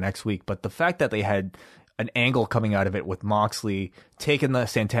on to the next week. But the fact that they had an angle coming out of it with Moxley taking the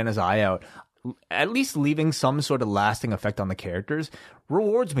Santana's eye out, at least leaving some sort of lasting effect on the characters,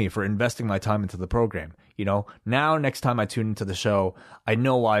 rewards me for investing my time into the program. You know, now next time I tune into the show, I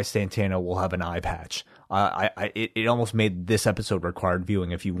know why Santana will have an eye patch. It almost made this episode required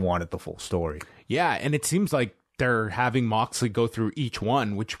viewing if you wanted the full story. Yeah, and it seems like they're having Moxley go through each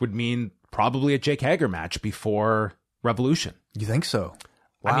one, which would mean probably a Jake Hager match before Revolution. You think so?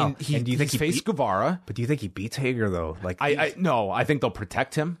 Wow. I mean, do you think he faced Guevara? But do you think he beats Hager though? Like, no, I think they'll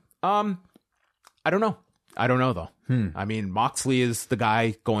protect him. I don't know. I don't know, though. I mean, Moxley is the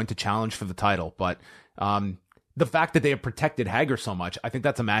guy going to challenge for the title, but the fact that they have protected Hager so much, I think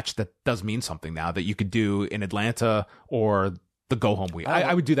that's a match that does mean something now that you could do in Atlanta or the go-home week.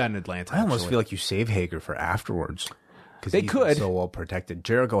 I would do that in Atlanta. I almost feel like you save Hager for afterwards. Because they could. So well protected.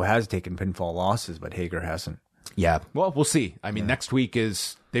 Jericho has taken pinfall losses, but Hager hasn't. Yeah, well, we'll see. I mean, next week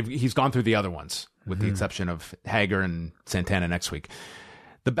he's gone through the other ones, with the exception of Hager and Santana next week.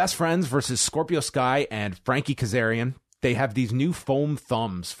 The Best Friends versus Scorpio Sky and Frankie Kazarian. They have these new foam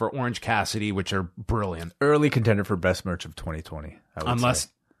thumbs for Orange Cassidy, which are brilliant. Early contender for best merch of 2020. Unless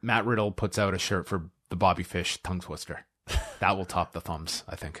Matt Riddle puts out a shirt for the Bobby Fish tongue twister. That will top the thumbs,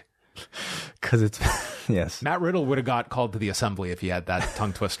 I think. Because it's, yes. Matt Riddle would have got called to the assembly if he had that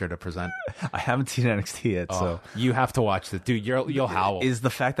tongue twister to present. I haven't seen NXT yet, so. You have to watch this. Dude, you'll howl. Is the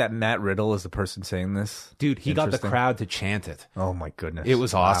fact that Matt Riddle is the person saying this? Dude, he got the crowd to chant it. Oh my goodness. It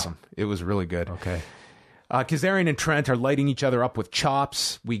was awesome. Wow. It was really good. Okay. Kazarian and Trent are lighting each other up with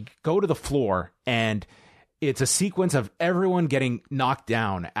chops. We go to the floor, and it's a sequence of everyone getting knocked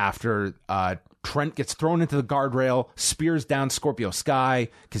down after Trent gets thrown into the guardrail, spears down Scorpio Sky.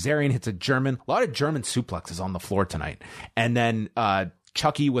 Kazarian hits a German. A lot of German suplexes on the floor tonight. And then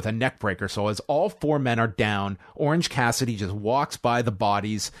Chucky with a neck breaker. So as all 4 men are down, Orange Cassidy just walks by the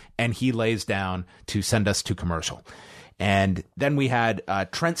bodies and he lays down to send us to commercial. And then we had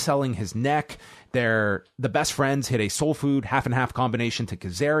Trent selling his neck. The best friends hit a soul food half and half combination to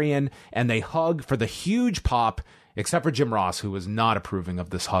Kazarian, and they hug for the huge pop, except for Jim Ross, who was not approving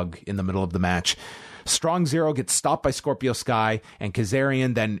of this hug in the middle of the match. Strong Zero gets stopped by Scorpio Sky, and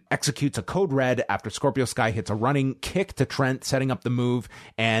Kazarian then executes a code red after Scorpio Sky hits a running kick to Trent, setting up the move,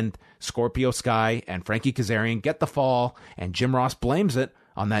 and Scorpio Sky and Frankie Kazarian get the fall, and Jim Ross blames it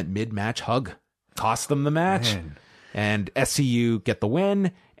on that mid-match hug. Cost them the match. Man. And SCU get the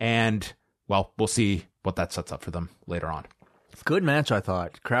win, and, well, we'll see what that sets up for them later on. Good match, I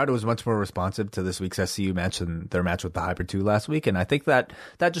thought. Crowd was much more responsive to this week's SCU match than their match with the Hybrid 2 last week, and I think that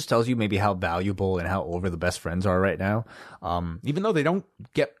just tells you maybe how valuable and how over the best friends are right now. Even though they don't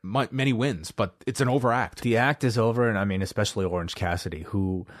get many wins, but it's an overact. The act is over, and I mean, especially Orange Cassidy,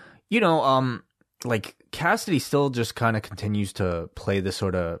 who, like, Cassidy still just kind of continues to play this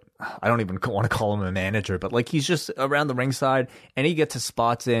sort of, I don't even want to call him a manager, but like he's just around the ringside and he gets his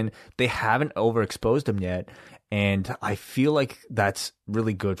spots in. They haven't overexposed him yet. And I feel like that's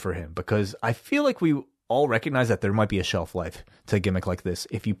really good for him because I feel like we all recognize that there might be a shelf life to a gimmick like this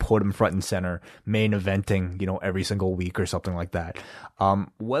if you put him front and center, main eventing, every single week or something like that.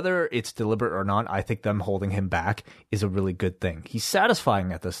 Whether it's deliberate or not, I think them holding him back is a really good thing. He's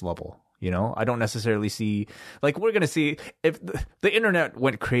satisfying at this level. I don't necessarily see, like, we're going to see if the internet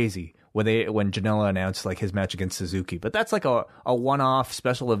went crazy when Janela announced like his match against Suzuki, but that's like a one-off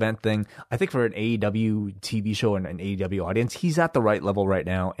special event thing. I think for an AEW TV show and an AEW audience, he's at the right level right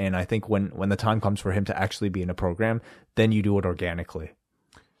now. And I think when the time comes for him to actually be in a program, then you do it organically.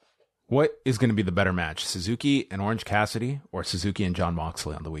 What is going to be the better match, Suzuki and Orange Cassidy or Suzuki and Jon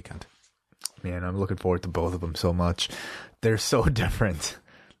Moxley on the weekend? Man, I'm looking forward to both of them so much. They're so different.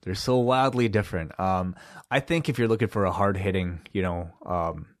 They're so wildly different. I think if you're looking for a hard-hitting,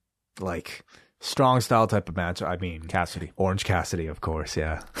 like strong style type of match, I mean, Cassidy. Orange Cassidy, of course,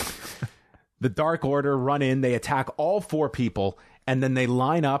 yeah. The Dark Order run in, they attack all 4 people, and then they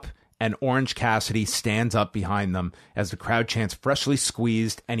line up, and Orange Cassidy stands up behind them as the crowd chants freshly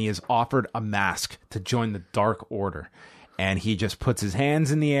squeezed, and he is offered a mask to join the Dark Order. And he just puts his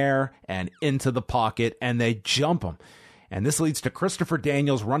hands in the air and into the pocket, and they jump him. And this leads to Christopher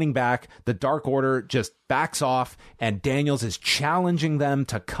Daniels running back. The Dark Order just backs off, and Daniels is challenging them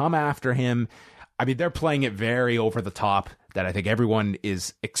to come after him. I mean, they're playing it very over the top that I think everyone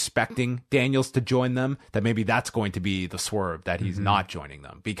is expecting Daniels to join them, that maybe that's going to be the swerve, that he's not joining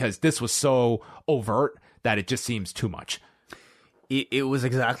them, because this was so overt that it just seems too much. It was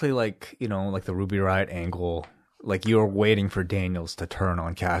exactly like, like the Ruby Riott angle. Like you were waiting for Daniels to turn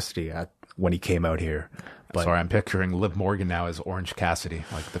on Cassidy when he came out here. But, sorry, I'm picturing Liv Morgan now as Orange Cassidy,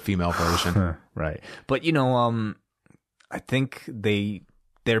 like the female version. Right. But, I think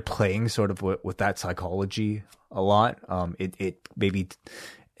they're playing sort of with that psychology a lot. It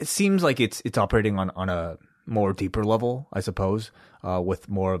seems like it's operating on a more deeper level, I suppose, with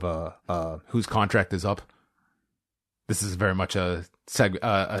more of a... Whose contract is up? This is very much a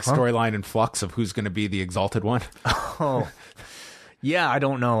storyline in flux of who's going to be the exalted one. Oh, yeah, I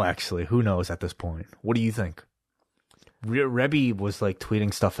don't know, actually. Who knows at this point? What do you think? Rebby was, like,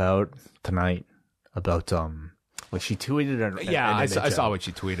 tweeting stuff out tonight about, like, she tweeted... I saw what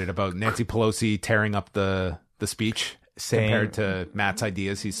she tweeted about Nancy Pelosi tearing up the speech compared to Matt's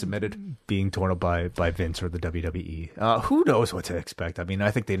ideas he submitted. Being torn up by Vince or the WWE. Who knows what to expect? I mean, I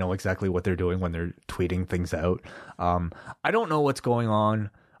think they know exactly what they're doing when they're tweeting things out. I don't know what's going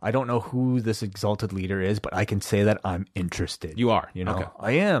on. I don't know who this exalted leader is, but I can say that I'm interested. You are, Okay.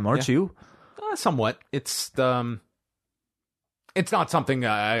 I am, aren't you? Somewhat. It's not something.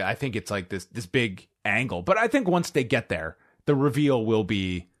 I think it's like this big angle, but I think once they get there, the reveal will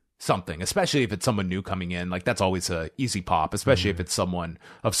be something. Especially if it's someone new coming in, like that's always a easy pop. Especially if it's someone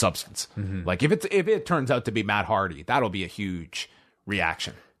of substance. Like if it turns out to be Matt Hardy, that'll be a huge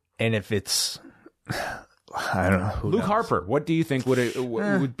reaction. And if it's I don't know. Luke Harper. What do you think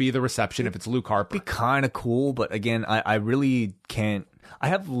would be the reception if it's Luke Harper? Be kind of cool, but again, I really can't. I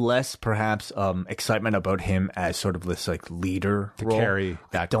have less, perhaps, excitement about him as sort of this like leader to role. Carry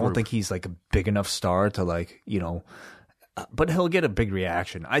that. I don't group. think he's like a big enough star to like but he'll get a big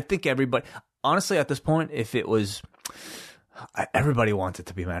reaction. I think everybody, honestly, at this point, if it was. Everybody wants it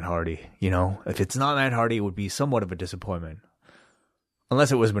to be Matt Hardy. If it's not Matt Hardy, it would be somewhat of a disappointment.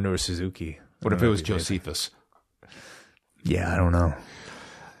 Unless it was Minoru Suzuki. What if it was Josephus? Yeah, I don't know.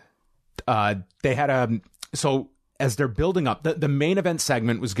 they had so as they're building up, the main event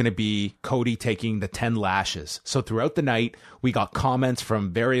segment was going to be Cody taking the 10 lashes. So throughout the night, we got comments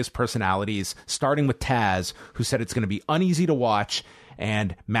from various personalities, starting with Taz, who said it's going to be uneasy to watch,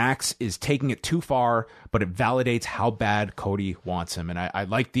 and Max is taking it too far, but it validates how bad Cody wants him. And I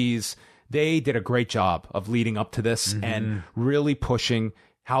like these. They did a great job of leading up to this and really pushing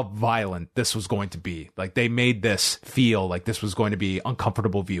how violent this was going to be. Like, they made this feel like this was going to be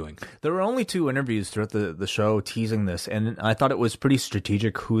uncomfortable viewing. There were only 2 interviews throughout the show teasing this, and I thought it was pretty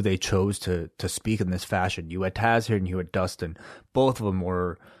strategic who they chose to speak in this fashion. You had Taz here and you had Dustin. Both of them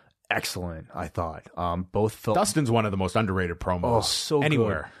were excellent, I thought. Both felt... Dustin's one of the most underrated promos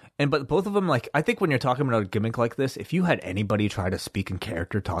anywhere. Good. But both of them, like, I think when you're talking about a gimmick like this, if you had anybody try to speak in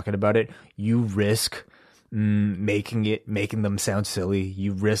character talking about it, you risk making them sound silly.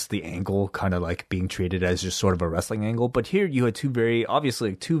 You risk the angle kind of like being treated as just sort of a wrestling angle. But here you had two very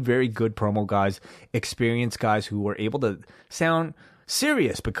good promo guys, experienced guys who were able to sound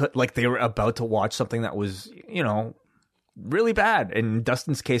serious because like they were about to watch something that was, you know, really bad. In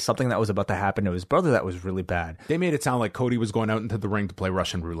Dustin's case, something that was about to happen to his brother that was really bad. They made it sound like Cody was going out into the ring to play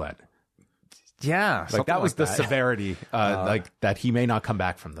Russian roulette. Yeah, like that was the severity, like that he may not come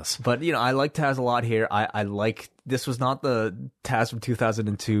back from this. But you know, I like Taz a lot here. I like this was not the Taz from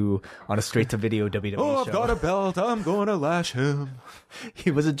 2002 on a straight to video WWE show. I've got a belt. I'm going to lash him.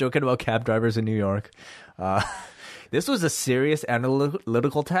 He wasn't joking about cab drivers in New York. This was a serious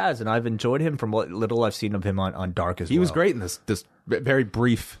analytical Taz, and I've enjoyed him from what little I've seen of him on Dark as well. He was great in this very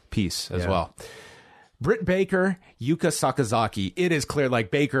brief piece as well. Britt Baker, Yuka Sakazaki. It is clear, like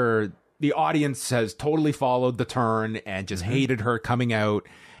Baker. The audience has totally followed the turn and just hated her coming out,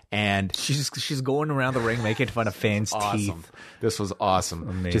 and she's going around the ring making fun of fans' teeth. This was awesome.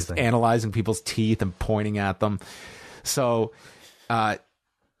 Amazing. Just analyzing people's teeth and pointing at them. So, Yuka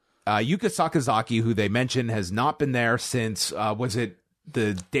Sakazaki, who they mentioned has not been there since was it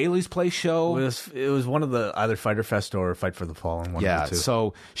the Daily's Place show? It was one of the either Fighter Fest or Fight for the Fallen. One of the two.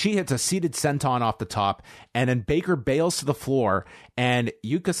 So she hits a seated senton off the top, and then Baker bails to the floor, and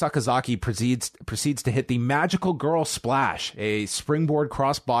Yuka Sakazaki proceeds to hit the Magical Girl Splash, a springboard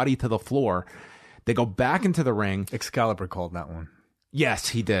crossbody to the floor. They go back into the ring. Excalibur called that one. Yes,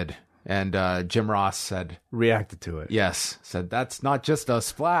 he did. And Jim Ross reacted to it. Yes, said that's not just a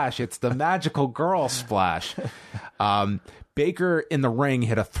splash, it's the Magical Girl Splash. Baker in the ring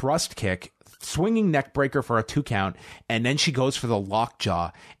hit a thrust kick, swinging neck breaker for a 2 count, and then she goes for the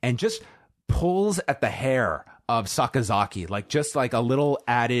lockjaw and just pulls at the hair of Sakazaki, like just like a little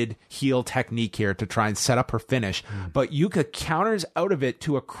added heel technique here to try and set up her finish. But Yuka counters out of it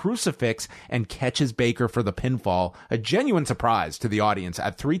to a crucifix and catches Baker for the pinfall. A genuine surprise to the audience.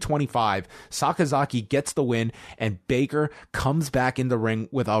 At 3:25, Sakazaki gets the win, and Baker comes back in the ring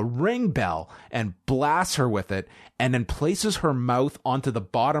with a ring bell and blasts her with it, and then places her mouth onto the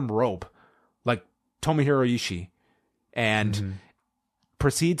bottom rope like Tomohiro Ishii, and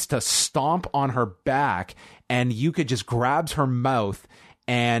proceeds to stomp on her back, and Yuka just grabs her mouth,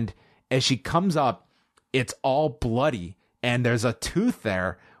 and as she comes up, it's all bloody, and there's a tooth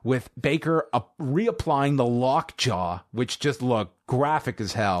there with Baker reapplying the lockjaw, which just looked graphic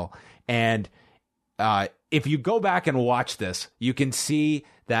as hell. And if you go back and watch this, you can see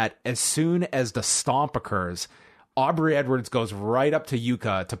that as soon as the stomp occurs, Aubrey Edwards goes right up to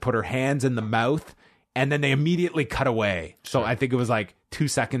Yuka to put her hands in the mouth, and then they immediately cut away. So I think it was like 2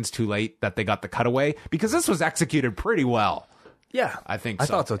 seconds too late that they got the cutaway, because this was executed pretty well. Yeah, I think I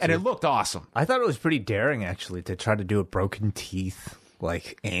so. thought so too. And it looked awesome. I thought it was pretty daring, actually, to try to do a broken teeth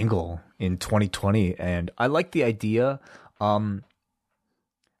like angle in 2020, and I like the idea.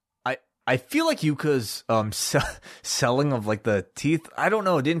 I feel like Yuka's selling of like the teeth, I don't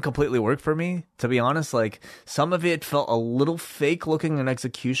know, it didn't completely work for me, to be honest. Like some of it felt a little fake looking in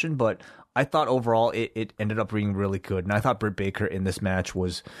execution, but I thought overall it ended up being really good. And I thought Britt Baker in this match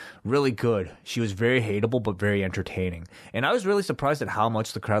was really good. She was very hateable, but very entertaining. And I was really surprised at how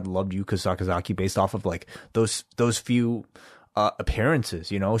much the crowd loved Yuka Sakazaki based off of like those few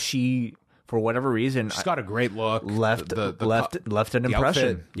appearances. You know, she, for whatever reason, she's got a great look. Left an impression.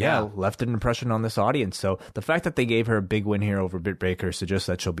 Outfit, yeah, left an impression on this audience. So the fact that they gave her a big win here over Britt Baker suggests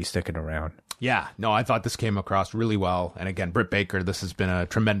that she'll be sticking around. Yeah, no, I thought this came across really well. And again, Britt Baker, this has been a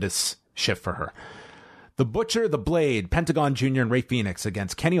tremendous shift for her. The Butcher, the Blade, Pentagon Jr., and Rey Fenix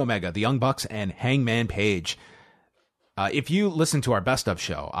against Kenny Omega, the Young Bucks, and Hangman Page. If you listen to our Best Of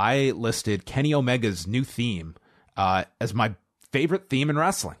show, I listed Kenny Omega's new theme as my favorite theme in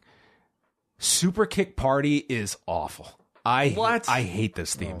wrestling. Super Kick Party is awful. I hate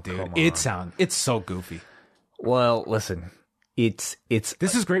this theme, dude. It's so goofy. Well, listen, It's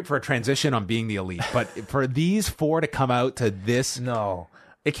This is great for a transition on being the elite, but for these four to come out to this no.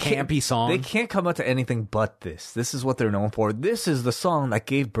 It can't campy song. They can't come out to anything but this. This is what they're known for. This is the song that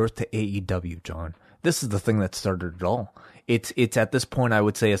gave birth to AEW, John. This is the thing that started it all. It's at this point, I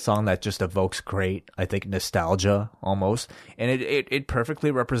would say, a song that just evokes great, I think, nostalgia almost. And it perfectly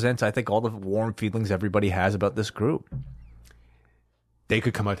represents, I think, all the warm feelings everybody has about this group. They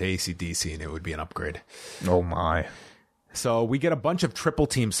could come out to AC/DC and it would be an upgrade. Oh, my. So we get a bunch of triple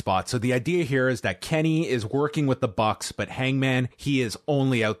team spots. So the idea here is that Kenny is working with the Bucks, but Hangman, he is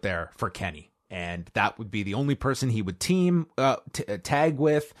only out there for Kenny. And that would be the only person he would tag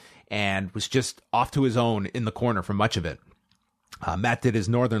with, and was just off to his own in the corner for much of it. Matt did his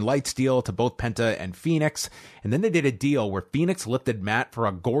Northern Lights deal to both Penta and Phoenix, and then they did a deal where Phoenix lifted Matt for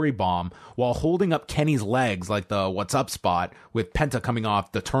a gory bomb while holding up Kenny's legs like the what's up spot, with Penta coming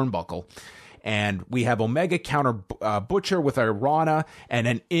off the turnbuckle. And we have Omega counter Butcher with a Rana, and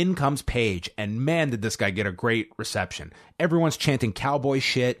then in comes Page. And man, did this guy get a great reception. Everyone's chanting cowboy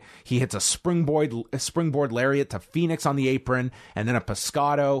shit. He hits a springboard lariat to Phoenix on the apron, and then a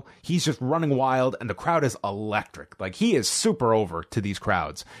Pescado. He's just running wild, and the crowd is electric. Like, he is super over to these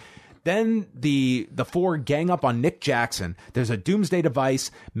crowds. Then the four gang up on Nick Jackson. There's a doomsday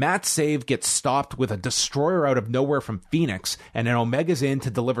device. Matt's save gets stopped with a destroyer out of nowhere from Phoenix, and then Omega's in to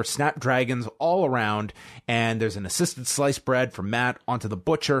deliver snapdragons all around, and there's an assisted sliced bread from Matt onto the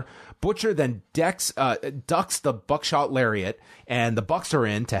Butcher. Butcher then ducks the buckshot lariat, and the Bucks are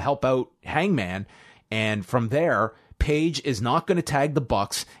in to help out Hangman, and from there, Page is not going to tag the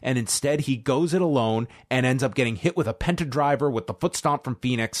Bucks, and instead he goes it alone and ends up getting hit with a Penta driver with the foot stomp from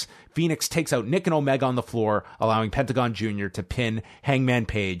Phoenix. Phoenix takes out Nick and Omega on the floor, allowing Pentagon Jr. to pin Hangman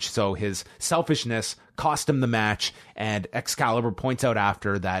Page. So his selfishness cost him the match, and Excalibur points out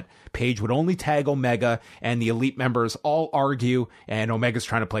after that Page would only tag Omega, and the Elite members all argue, and Omega's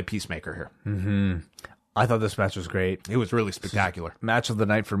trying to play peacemaker here. Mm-hmm. I thought this match was great. It was really spectacular. Match of the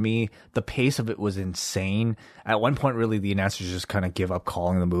night for me. The pace of it was insane. At one point, really, the announcers just kind of give up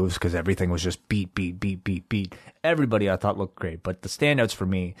calling the moves because everything was just beat. Everybody, I thought, looked great. But the standouts for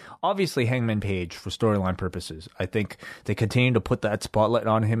me, obviously Hangman Page for storyline purposes. I think they continue to put that spotlight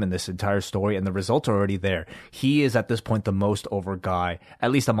on him in this entire story, and the results are already there. He is, at this point, the most over guy,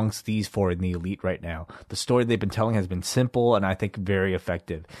 at least amongst these four in the Elite right now. The story they've been telling has been simple and I think very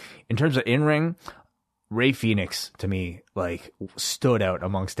effective. In terms of in-ring, Rey Fenix, to me, like, stood out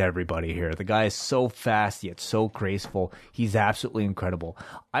amongst everybody here. The guy is so fast, yet so graceful. He's absolutely incredible.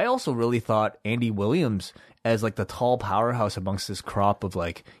 I also really thought Andy Williams, as, like, the tall powerhouse amongst this crop of,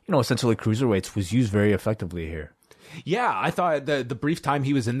 like, you know, essentially cruiserweights, was used very effectively here. Yeah, I thought the brief time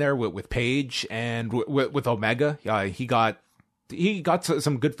he was in there with Page and with Omega, he got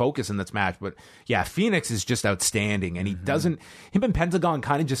some good focus in this match. But yeah, Phoenix is just outstanding, and him and Pentagon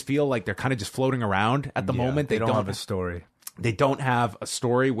kind of just feel like they're kind of just floating around at the moment. They don't have a story. They don't have a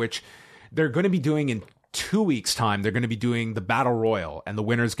story, which they're going to be doing in 2 weeks' time. They're going to be doing the Battle Royal, and the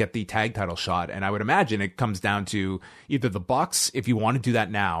winners get the tag title shot. And I would imagine it comes down to either the Bucks, if you want to do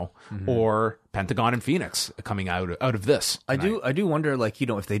that now, or Pentagon and Phoenix coming out of this. I do wonder, like, you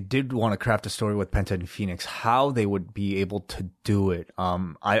know, if they did want to craft a story with Penta and Phoenix, how they would be able to do it.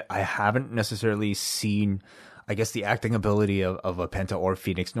 I haven't necessarily seen, I guess, the acting ability of a Penta or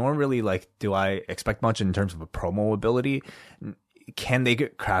Phoenix, nor really, like, do I expect much in terms of a promo ability. Can they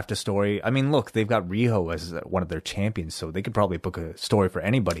craft a story? I mean, look, they've got Riho as one of their champions, so they could probably book a story for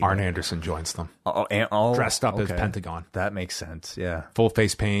anybody. Arn Anderson joins them. Dressed up as Pentagon. That makes sense, yeah. Full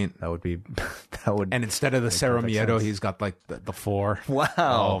face paint. That would. And instead of the Cerro Miedo, he's got, like, the four. Wow.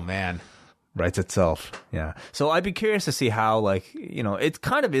 Oh, man. Writes itself, yeah. So I'd be curious to see how, like, you know, it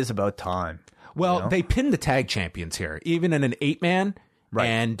kind of is about time. Well, you know? They pinned the tag champions here, even in an 8-man, right.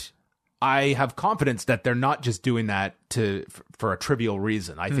 And I have confidence that they're not just doing that for a trivial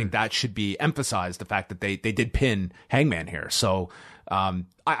reason. I think that should be emphasized, the fact that they did pin Hangman here. So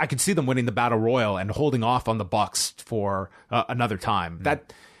I could see them winning the Battle Royal and holding off on the Bucks for another time.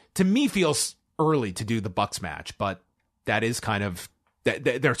 That, to me, feels early to do the Bucks match, but that is kind of,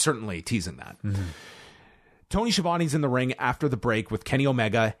 they're certainly teasing that. Tony Schiavone's in the ring after the break with Kenny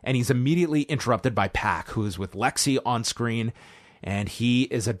Omega, and he's immediately interrupted by Pac, who is with Lexi on screen, and he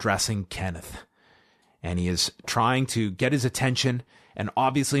is addressing Kenneth. And he is trying to get his attention, and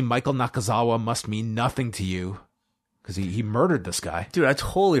obviously Michael Nakazawa must mean nothing to you, because he murdered this guy. Dude, I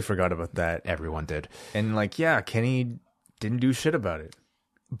totally forgot about that. Everyone did. And, like, yeah, Kenny didn't do shit about it.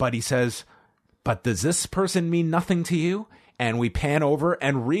 But he says, but does this person mean nothing to you? And we pan over,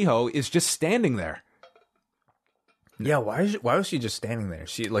 and Riho is just standing there. Yeah, why was she just standing there?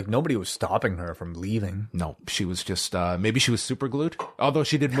 She like nobody was stopping her from leaving. No, she was just maybe she was super glued. Although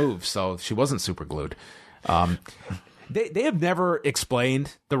she did move, so she wasn't super glued. They have never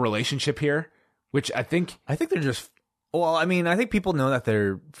explained the relationship here, which I think they're just. Well, I mean, I think people know that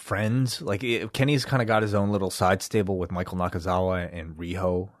they're friends. Like Kenny's kind of got his own little side stable with Michael Nakazawa and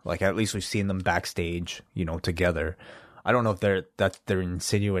Riho. Like at least we've seen them backstage, together. I don't know if they're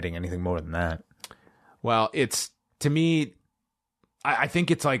insinuating anything more than that. Well, it's to me, I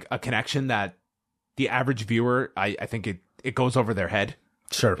think it's like a connection that the average viewer, I think it goes over their head.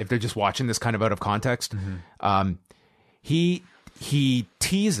 Sure, if they're just watching this kind of out of context. Mm-hmm. He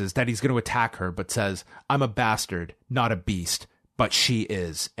teases that he's going to attack her, but says, "I'm a bastard, not a beast, but she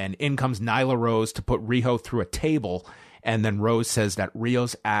is." And in comes Nyla Rose to put Riho through a table. And then Rose says that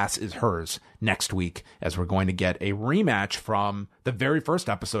Rio's ass is hers next week, as we're going to get a rematch from the very first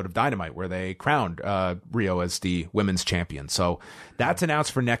episode of Dynamite, where they crowned Rio as the women's champion. So that's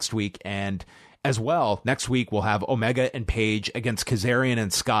announced for next week. And as well, next week we'll have Omega and Paige against Kazarian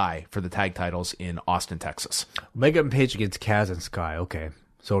and Sky for the tag titles in Austin, Texas. Omega and Paige against Kaz and Sky. Okay.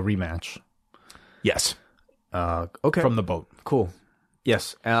 So a rematch. Yes. Okay. From the boat. Cool.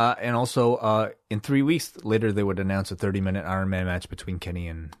 Yes. And also, in 3 weeks later, they would announce a 30-minute Iron Man match between Kenny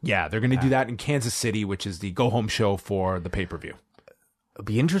and... Yeah, they're going to do that in Kansas City, which is the go-home show for the pay-per-view. It'll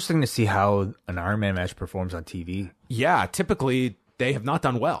be interesting to see how an Iron Man match performs on TV. Yeah, typically, they have not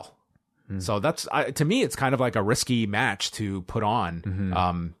done well. So that's, to me, it's kind of like a risky match to put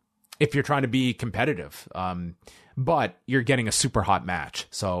on if you're trying to be competitive. But you're getting a super hot match.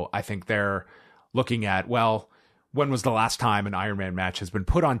 So I think they're looking at, well, when was the last time an Iron Man match has been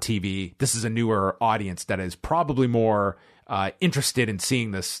put on TV? This is a newer audience that is probably more interested in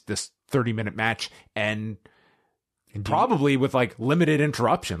seeing this 30-minute match, and probably with like limited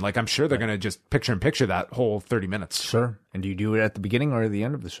interruption. Like I'm sure they're going to just picture-in-picture that whole 30 minutes. Sure. And do you do it at the beginning or at the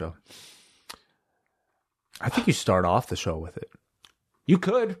end of the show? I think you start off the show with it. You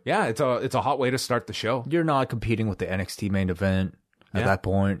could. Yeah, it's a hot way to start the show. You're not competing with the NXT main event at that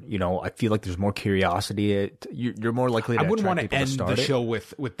point. I feel like there's more curiosity. You're more likely to I wouldn't want to end the show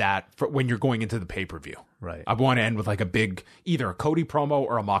with that for when you're going into the pay-per-view. Right. I want to end with like a big, either a Cody promo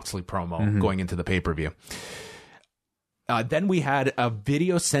or a Moxley promo going into the pay-per-view. Then we had a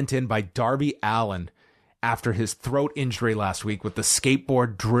video sent in by Darby Allin after his throat injury last week with the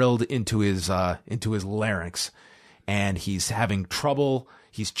skateboard drilled into his larynx, and he's having trouble.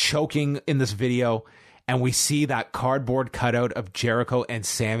 He's choking in this video, and we see that cardboard cutout of Jericho and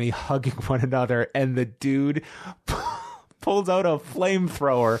Sammy hugging one another, and the dude pulls out a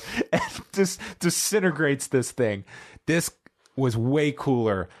flamethrower and just disintegrates this thing. This was way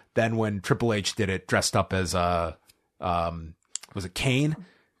cooler than when Triple H did it dressed up as was it Kane?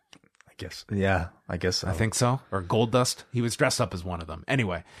 Yeah, I guess so. I think so. Or Goldust. He was dressed up as one of them.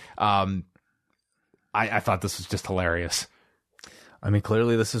 Anyway, I thought this was just hilarious. I mean,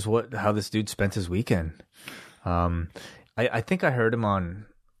 clearly this is how this dude spent his weekend. I think I heard him on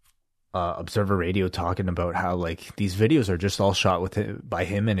Observer Radio talking about how like these videos are just all shot by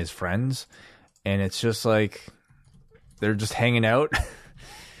him and his friends, and it's just like they're just hanging out,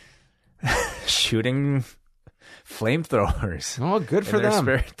 shooting flamethrowers. Oh, good for in their them.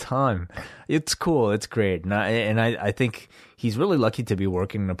 Spare time. It's cool. It's great. And I think he's really lucky to be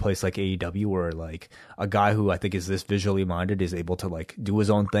working in a place like AEW where like a guy who I think is this visually minded is able to like do his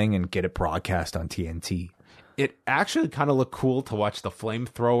own thing and get it broadcast on TNT. It actually kind of looked cool to watch the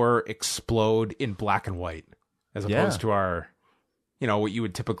flamethrower explode in black and white as opposed to our, what you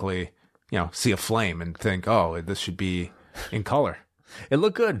would typically, see a flame and think, oh, this should be in color. It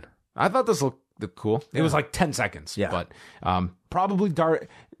looked good. I thought this looked cool. It was like 10 seconds. Yeah. But probably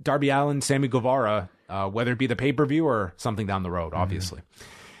Darby Allin, Sammy Guevara, whether it be the pay-per-view or something down the road, obviously.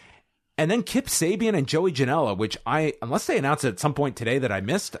 And then Kip Sabian and Joey Janela, which unless they announced it at some point today that I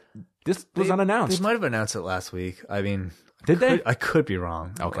missed, this was unannounced. They might have announced it last week. I mean, did they? I could be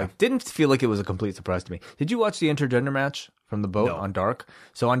wrong. Okay. Didn't feel like it was a complete surprise to me. Did you watch the intergender match from the boat on Dark?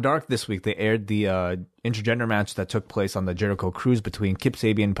 So on Dark this week, they aired the intergender match that took place on the Jericho Cruise between Kip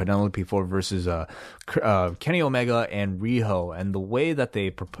Sabian and Penelope Ford versus Kenny Omega and Riho. And the way that they,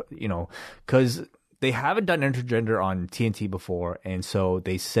 because they haven't done intergender on TNT before, and so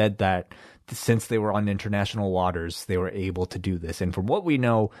they said that since they were on international waters, they were able to do this. And from what we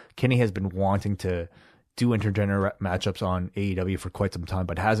know, Kenny has been wanting to do intergender matchups on AEW for quite some time,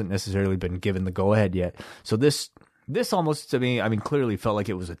 but hasn't necessarily been given the go-ahead yet. So this This almost, to me, I mean, clearly felt like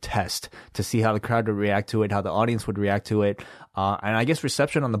it was a test to see how the crowd would react to it, how the audience would react to it. And I guess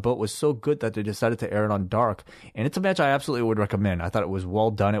reception on the boat was so good that they decided to air it on Dark. And it's a match I absolutely would recommend. I thought it was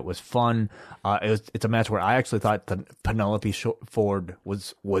well done. It was fun. It's a match where I actually thought that Penelope Ford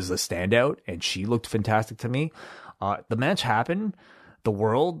was the standout, and she looked fantastic to me. The match happened. The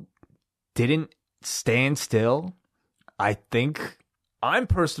world didn't stand still. I think I'm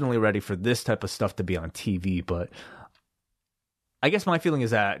personally ready for this type of stuff to be on TV, but I guess my feeling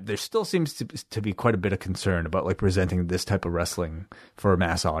is that there still seems to be quite a bit of concern about like presenting this type of wrestling for a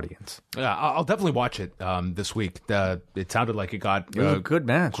mass audience. Yeah, I'll definitely watch it this week. It sounded like it got It was a good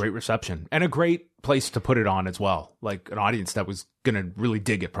match. great reception, and a great place to put it on as well. Like an audience that was going to really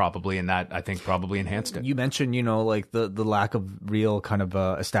dig it probably, and that I think probably enhanced it. You mentioned, like the lack of real kind of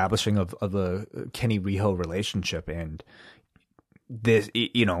establishing of the Kenny Riho relationship, and this,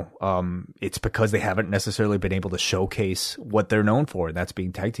 it's because they haven't necessarily been able to showcase what they're known for, and that's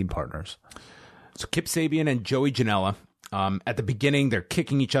being tag team partners. So Kip Sabian and Joey Janela, at the beginning, they're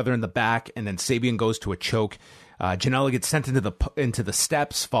kicking each other in the back, and then Sabian goes to a choke. Janela gets sent into the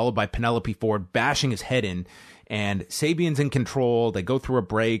steps, followed by Penelope Ford bashing his head in, and Sabian's in control. They go through a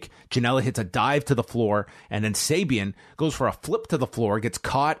break. Janela hits a dive to the floor, and then Sabian goes for a flip to the floor, gets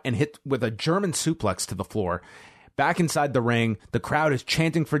caught and hit with a German suplex to the floor. Back inside the ring, the crowd is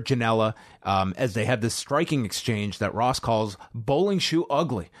chanting for Janela as they have this striking exchange that Ross calls bowling shoe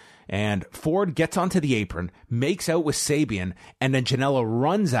ugly. And Ford gets onto the apron, makes out with Sabian, and then Janela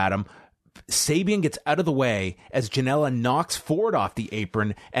runs at him. Sabian gets out of the way as Janela knocks Ford off the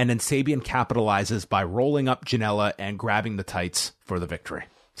apron, and then Sabian capitalizes by rolling up Janela and grabbing the tights for the victory.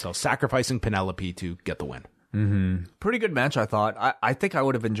 So sacrificing Penelope to get the win. Mm-hmm. Pretty good match, I thought. I think I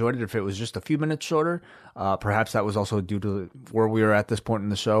would have enjoyed it if it was just a few minutes shorter. Perhaps that was also due to where we were at this point in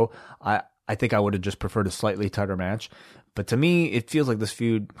the show. I think I would have just preferred a slightly tighter match. But to me, it feels like this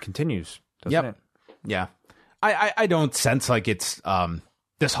feud continues, doesn't it? Yeah. I don't sense like it's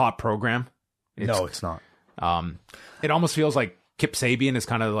this hot program. No, it's not. It almost feels like Kip Sabian is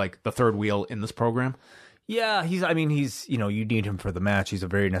kind of like the third wheel in this program. Yeah, he's you need him for the match. He's a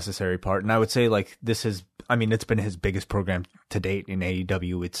very necessary part. And I would say like it's been his biggest program to date in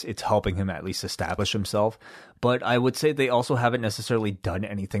AEW. It's helping him at least establish himself. But I would say they also haven't necessarily done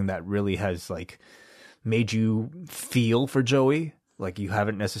anything that really has like made you feel for Joey. Like I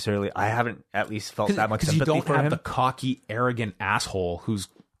haven't at least felt that much sympathy for him. Because you don't have the cocky, arrogant asshole who's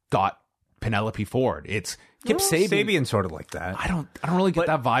got Penelope Ford. It's Kip Sabian. Sabian's sort of like that. I don't really get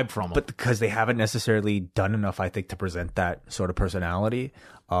that vibe from him. But because they haven't necessarily done enough, I think, to present that sort of personality.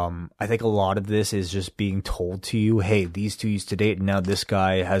 I think a lot of this is just being told to you, hey, these two used to date, and now this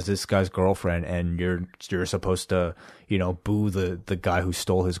guy has this guy's girlfriend, and you're supposed to, boo the guy who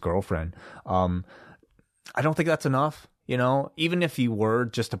stole his girlfriend. I don't think that's enough. Even if you were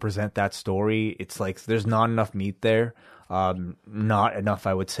just to present that story, it's like there's not enough meat there. Not enough,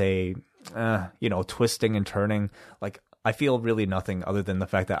 I would say, twisting and turning. Like, I feel really nothing other than the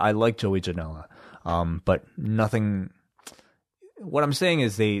fact that I like Joey Janela. But nothing. What I'm saying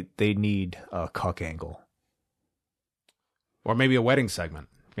is they need a cuck angle. Or maybe a wedding segment.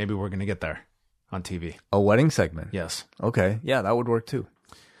 Maybe we're going to get there on TV. A wedding segment? Yes. Okay. Yeah, that would work too.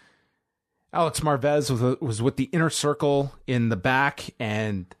 Alex Marvez was with the Inner Circle in the back,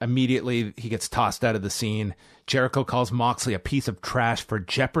 and immediately he gets tossed out of the scene. Jericho calls Moxley a piece of trash for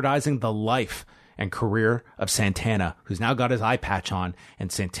jeopardizing the life and career of Santana, who's now got his eye patch on. And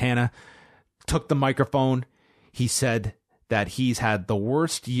Santana took the microphone. He said that he's had the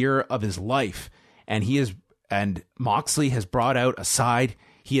worst year of his life, and Moxley has brought out a side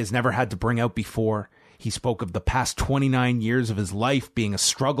he has never had to bring out before. He spoke of the past 29 years of his life being a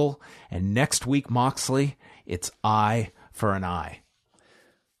struggle, and next week, Moxley, it's eye for an eye.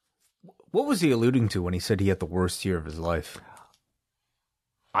 What was he alluding to when he said he had the worst year of his life?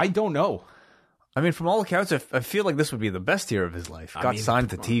 I don't know. I mean, from all accounts, I feel like this would be the best year of his life. Got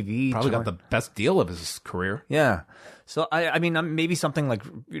signed to TV. Probably got the best deal of his career. Yeah. So, I mean, maybe something like,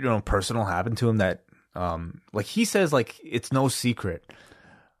 personal happened to him that, like he says, like, it's no secret.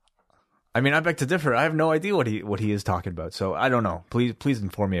 I mean, I beg to differ. I have no idea what he is talking about. So I don't know. Please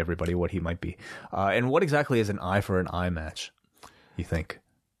inform me, everybody, what he might be. And what exactly is an eye for an eye match, you think?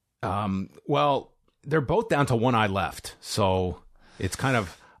 Well, they're both down to one eye left. So it's kind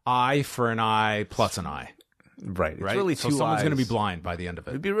of eye for an eye plus an eye. Right. It's right? really so two someone's eyes. going to be blind by the end of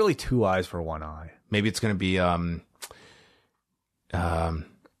it. It'd be really two eyes for one eye. Maybe it's going to be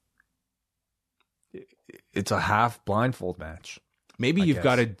it's a half blindfold match. Maybe you've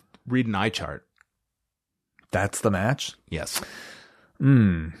got to read an eye chart. That's the match? Yes.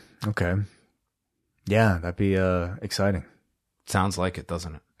 Okay. Yeah, that'd be exciting. Sounds like it,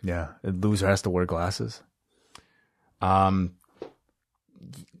 doesn't it? Yeah, the loser has to wear glasses.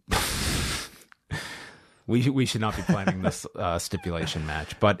 We should not be planning this stipulation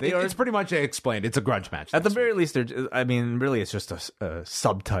match, but it's pretty much explained. It's a grudge match. At the very least, really, it's just a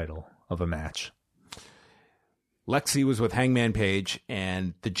subtitle of a match. Lexi was with Hangman Page,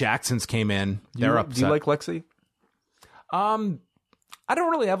 and the Jacksons came in. They're upset. Do you like Lexi? I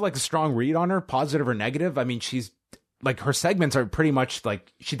don't really have like a strong read on her, positive or negative. I mean, she's like, her segments are pretty much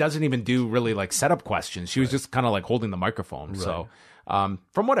like, she doesn't even do really like setup questions. She was just kind of like holding the microphone. Right. So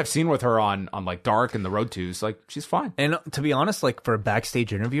from what I've seen with her on like Dark and the Road Twos, like, she's fine. And to be honest, like, for a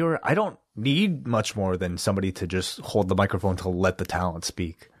backstage interviewer, I don't need much more than somebody to just hold the microphone to let the talent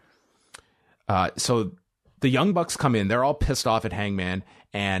speak. So the Young Bucks come in, they're all pissed off at Hangman,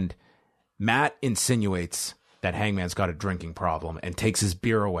 and Matt insinuates that Hangman's got a drinking problem and takes his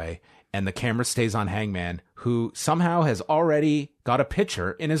beer away, and the camera stays on Hangman, who somehow has already got a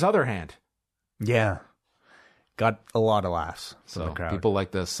pitcher in his other hand. Yeah. Got a lot of laughs from So the crowd. people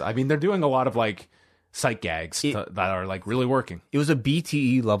like this. I mean, they're doing a lot of like sight gags that are like really working. It was a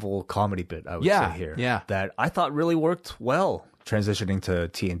BTE level comedy bit, I would say here. Yeah. That I thought really worked well transitioning to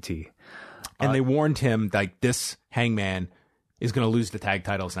TNT. And they warned him like this Hangman is going to lose the tag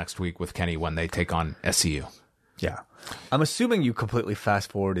titles next week with Kenny when they take on SCU. Yeah. I'm assuming you completely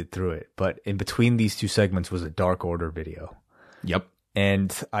fast forwarded through it, but in between these two segments was a Dark Order video. Yep.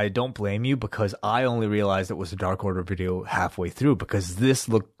 And I don't blame you, because I only realized it was a Dark Order video halfway through, because this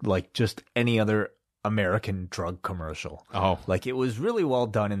looked like just any other American drug commercial. Oh. Like, it was really well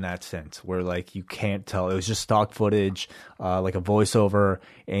done in that sense, where like you can't tell. It was just stock footage, like a voiceover,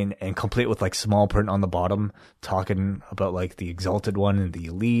 and complete with like small print on the bottom talking about like the Exalted One and the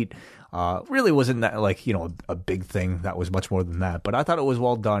Elite. Really wasn't that like, you know, a big thing. That was much more than that. But I thought it was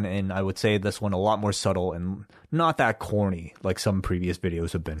well done, and I would say this one a lot more subtle and not that corny like some previous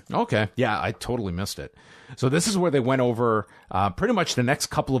videos have been. Okay. Yeah, I totally missed it. So this is where they went over pretty much the next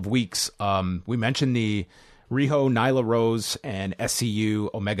couple of weeks. We mentioned the Riho, Nyla Rose, and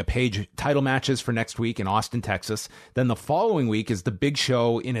SCU Omega Page title matches for next week in Austin, Texas. Then the following week is the big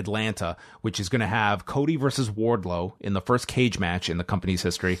show in Atlanta, which is going to have Cody versus Wardlow in the first cage match in the company's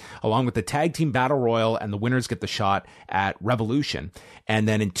history, along with the tag team battle royal, and the winners get the shot at Revolution. And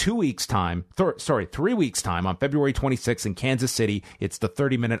then in 3 weeks time, on February 26th in Kansas City, it's the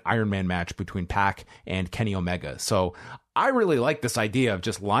 30-minute Iron Man match between Pac and Kenny Omega. So I really like this idea of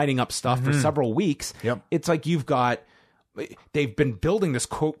just lining up stuff for several weeks. Yep. It's like they've been building this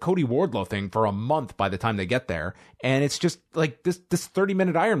Cody Wardlow thing for a month by the time they get there. And it's just like this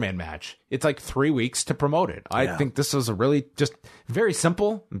 30-minute Iron Man match. It's like 3 weeks to promote it. I think this is a really just very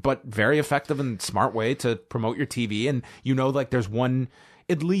simple, but very effective and smart way to promote your TV. And you know, like there's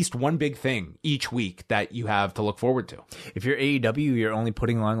at least one big thing each week that you have to look forward to. If you're AEW, you're only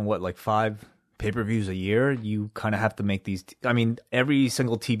putting on like 5 pay-per-views a year. You kind of have to make these. I mean, every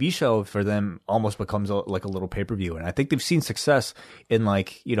single TV show for them almost becomes like a little pay-per-view. And I think they've seen success in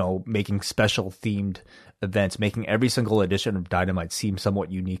like, you know, making special themed events, making every single edition of Dynamite seem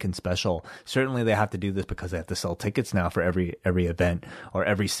somewhat unique and special. Certainly they have to do this because they have to sell tickets now for every event or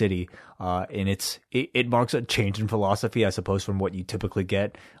every city. And it marks a change in philosophy, I suppose, from what you typically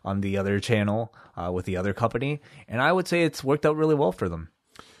get on the other channel with the other company. And I would say it's worked out really well for them.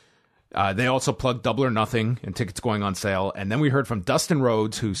 They also plugged Double or Nothing and tickets going on sale. And then we heard from Dustin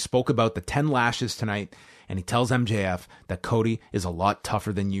Rhodes, who spoke about the 10 lashes tonight. And he tells MJF that Cody is a lot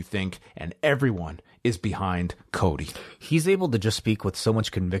tougher than you think. And everyone is behind Cody. He's able to just speak with so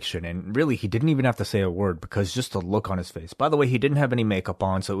much conviction. And really, he didn't even have to say a word, because just the look on his face. By the way, he didn't have any makeup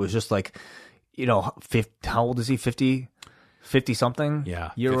on. So it was just like, you know, how old is he? 50 something?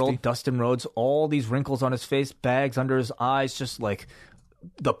 Yeah. Year 50. old Dustin Rhodes. All these wrinkles on his face, bags under his eyes, just like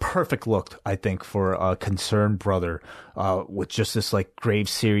the perfect look, I think, for a concerned brother, with just this like grave,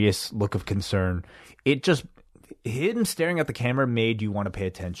 serious look of concern. It just, him staring at the camera made you want to pay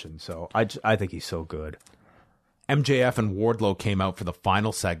attention. So I think he's so good. MJF and Wardlow came out for the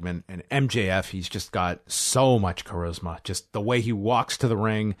final segment, and MJF, he's just got so much charisma. Just the way he walks to the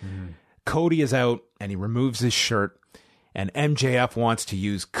ring. Cody is out, and he removes his shirt, and MJF wants to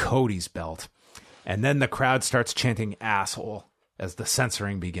use Cody's belt. And then the crowd starts chanting "asshole" as the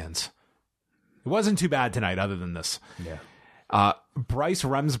censoring begins. It wasn't too bad tonight, other than this. Yeah. Bryce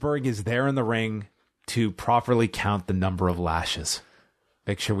Remsburg is there in the ring to properly count the number of lashes.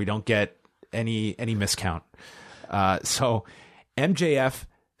 Make sure we don't get any miscount. So MJF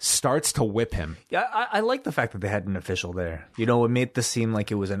starts to whip him. Yeah, I like the fact that they had an official there. You know, it made this seem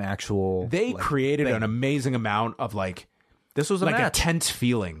like it was an actual. They like, created thing. an amazing amount of like This was a like match. a tense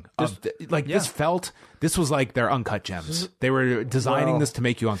feeling this was like their uncut gems. They were designing Well, this to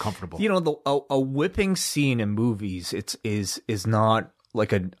make you uncomfortable. You know, a whipping scene in movies is not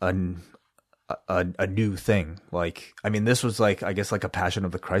like a new thing. Like, I mean, this was like, I guess, like a Passion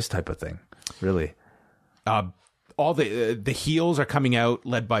of the Christ type of thing. Really. All the heels are coming out,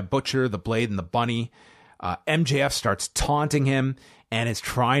 led by Butcher, the Blade, and the Bunny. MJF starts taunting him and is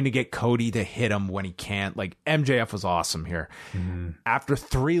trying to get Cody to hit him when he can't. Like, MJF was awesome here. After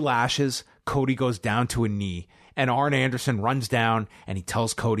 3 lashes, Cody goes down to a knee, and Arn Anderson runs down and he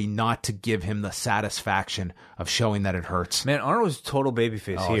tells Cody not to give him the satisfaction of showing that it hurts. Man, Arn was total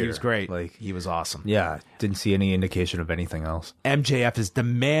babyface here. He was great. Like, He was awesome. yeah, didn't see any indication of anything else. MJF is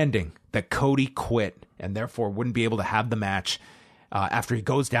demanding that Cody quit and therefore wouldn't be able to have the match after he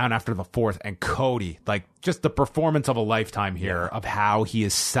goes down after the 4th. And Cody, like, just the performance of a lifetime here of how he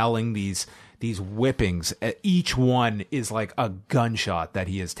is selling these whippings. Each one is like a gunshot that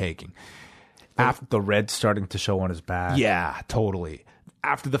he is taking. After the red starting to show on his back. Yeah, totally.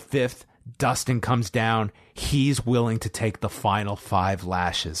 After the 5th, Dustin comes down. He's willing to take the final 5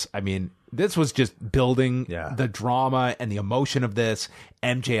 lashes. I mean, this was just building the drama and the emotion of this.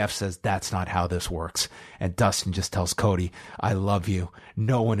 MJF says, that's not how this works. And Dustin just tells Cody, I love you.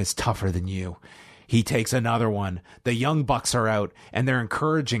 No one is tougher than you. He takes another one. The Young Bucks are out and they're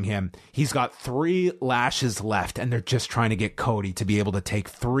encouraging him. He's got 3 lashes left and they're just trying to get Cody to be able to take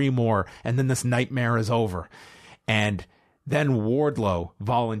 3 more. And then this nightmare is over. And then Wardlow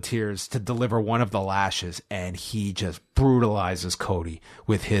volunteers to deliver one of the lashes and he just brutalizes Cody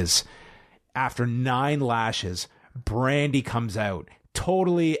with his... After 9 lashes, Brandy comes out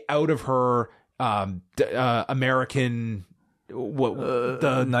totally out of her American...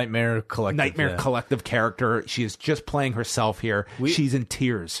 the Nightmare Collective. Collective character. She is just playing herself here. She's in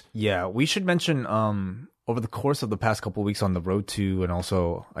tears. Yeah, we should mention over the course of the past couple of weeks on the road to, and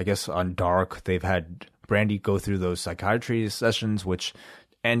also I guess on Dark, they've had Brandy go through those psychiatry sessions, which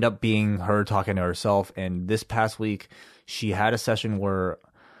end up being her talking to herself. And this past week, she had a session where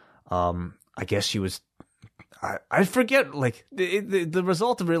I guess she was. I forget, like, the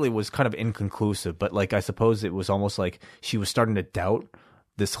result really was kind of inconclusive, but, like, I suppose it was almost like she was starting to doubt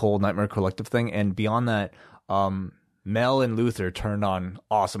this whole Nightmare Collective thing. And beyond that, Mel and Luther turned on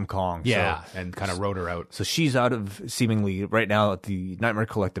Awesome Kong. Yeah, and kind of wrote her out. So she's out of, seemingly, right now at the Nightmare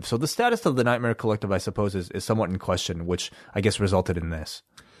Collective. So the status of the Nightmare Collective, I suppose, is somewhat in question, which I guess resulted in this.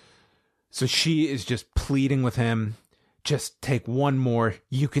 So she is just pleading with him, just take one more,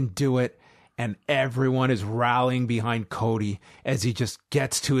 you can do it. And everyone is rallying behind Cody as he just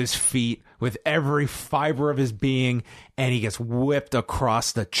gets to his feet with every fiber of his being, and he gets whipped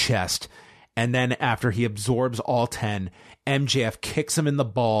across the chest. And then after he absorbs all 10, MJF kicks him in the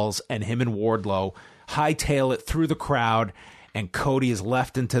balls, and him and Wardlow hightail it through the crowd, and Cody is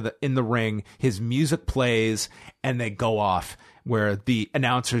left in the ring. His music plays, and they go off, where the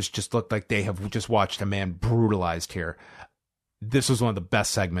announcers just look like they have just watched a man brutalized here. This was one of the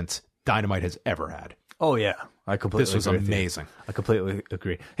best segments Dynamite has ever had. Oh yeah, I completely. This was agree with you. amazing. I completely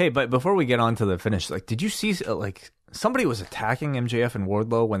agree. Hey, but before we get on to the finish, like, did you see like somebody was attacking MJF and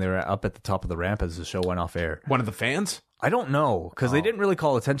Wardlow when they were up at the top of the ramp as the show went off air? One of the fans? I don't know, because they didn't really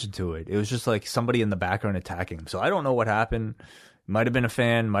call attention to it. It was just like somebody in the background attacking him. So I don't know what happened. Might have been a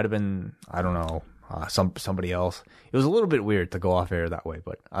fan. Might have been, I don't know, somebody else. It was a little bit weird to go off air that way,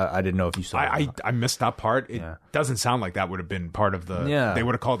 but I didn't know if you saw it. I missed that part. It doesn't sound like that would have been part of the... Yeah. They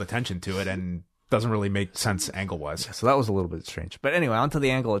would have called attention to it, and doesn't really make sense angle-wise. So that was a little bit strange. But anyway, onto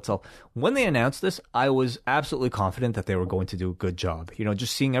the angle itself. When they announced this, I was absolutely confident that they were going to do a good job. You know,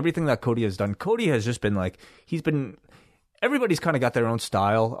 just seeing everything that Cody has done. Cody has just been like, everybody's kind of got their own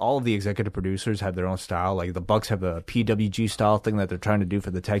style. All of the executive producers have their own style. Like the Bucks have the PWG style thing that they're trying to do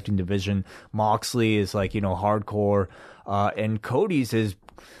for the tag team division. Moxley is like, hardcore. And Cody's is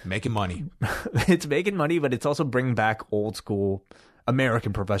making money. It's making money, but it's also bringing back old school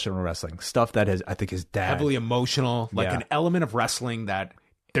American professional wrestling stuff that I think his dad heavily emotional, like an element of wrestling that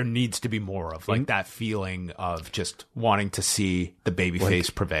there needs to be more of, like that feeling of just wanting to see the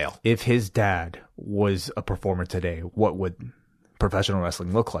babyface prevail. If his dad was a performer today, what would professional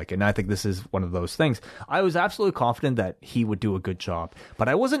wrestling look like? And I think this is one of those things. I was absolutely confident that he would do a good job, but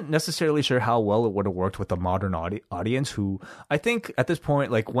I wasn't necessarily sure how well it would have worked with the modern audience, who I think at this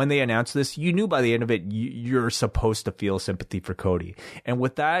point, like when they announced this, you knew by the end of it, you're supposed to feel sympathy for Cody. And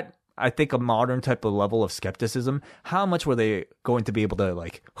with that, I think a modern type of level of skepticism, how much were they going to be able to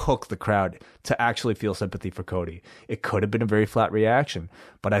like hook the crowd to actually feel sympathy for Cody? It could have been a very flat reaction,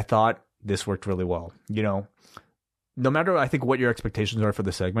 but I thought this worked really well. no matter, I think, what your expectations are for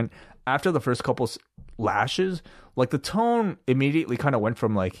the segment, after the first couple lashes, like the tone immediately kind of went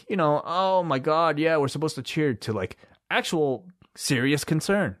from like, oh my God, yeah, we're supposed to cheer, to like actual serious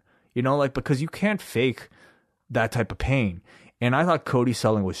concern, like, because you can't fake that type of pain. And I thought Cody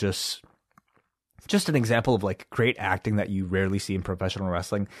selling was just an example of like great acting that you rarely see in professional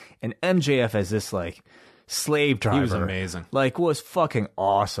wrestling. And MJF as this like slave driver, He was amazing. like, was fucking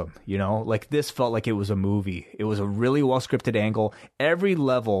awesome. Like, this felt like it was a movie. It was a really well scripted angle. Every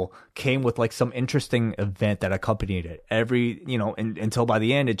level came with like some interesting event that accompanied it. Until by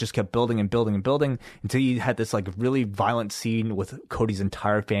the end it just kept building and building and building until you had this like really violent scene with Cody's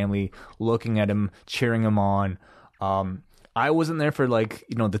entire family looking at him, cheering him on. I wasn't there for like,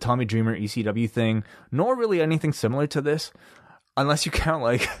 the Tommy Dreamer ECW thing, nor really anything similar to this, unless you count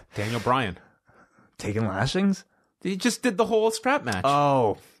like Daniel Bryan taking lashings. He just did the whole strap match.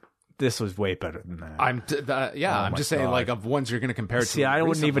 Oh, this was way better than that. I'm just saying, God. like, of ones you're going to compare it to. See, I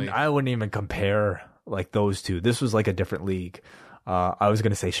wouldn't recently. even compare like those two. This was like a different league. I was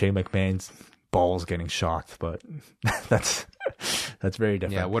going to say Shane McMahon's balls getting shocked, but that's very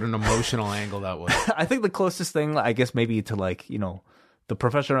different. Yeah, what an emotional angle that was. I think the closest thing, I guess, maybe to like, the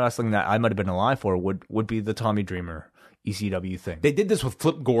professional wrestling that I might have been alive for would be the Tommy Dreamer ECW thing. They did this with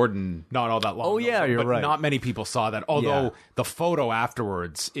Flip Gordon not all that long ago. Oh, yeah, you're but right. Not many people saw that. Although Yeah. the photo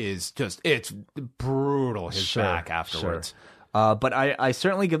afterwards is just, it's brutal, his back afterwards. Sure. But I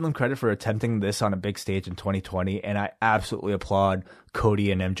certainly give them credit for attempting this on a big stage in 2020, and I absolutely applaud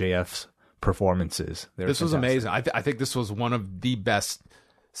Cody and MJF's performances. This was amazing. I think this was one of the best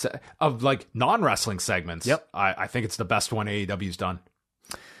of like non-wrestling segments. Yep. I think it's the best one AEW's done.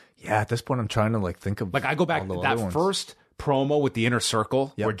 Yeah, at this point, I'm trying to like think of Like, I go back, all the that other ones. first promo with the Inner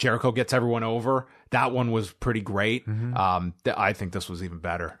Circle Yep. where Jericho gets everyone over, that one was pretty great. Mm-hmm. I think this was even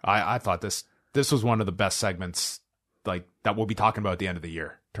better. I thought this was one of the best segments like that we'll be talking about at the end of the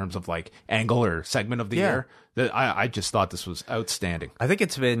year in terms of like angle or segment of the year. That I just thought this was outstanding. I think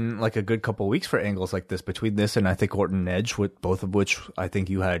it's been like a good couple of weeks for angles like this, between this and I think Orton and Edge, with both of which I think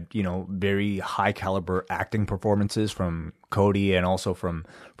you had, very high caliber acting performances from Cody and also from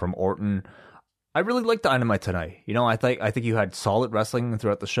Orton. I really liked Dynamite tonight. I think you had solid wrestling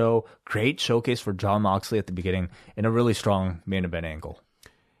throughout the show, great showcase for Jon Moxley at the beginning, and a really strong main event angle.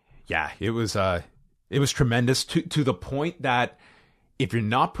 Yeah, it was tremendous to the point that if you're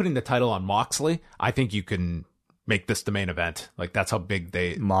not putting the title on Moxley, I think you can make this the main event. Like, that's how big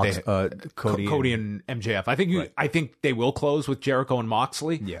Cody and MJF. I think they will close with Jericho and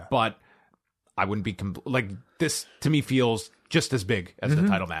Moxley. Yeah. But I wouldn't be like, this to me feels just as big as the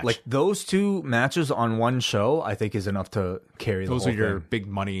title match. Like, those two matches on one show, I think is enough to carry the those whole are your thing. big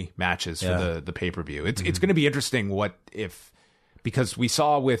money matches Yeah. for the pay-per-view. It's going to be interesting because we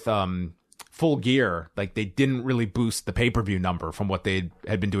saw with Full Gear, like, they didn't really boost the pay-per-view number from what they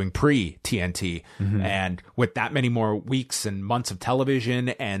had been doing pre-TNT. And with that many more weeks and months of television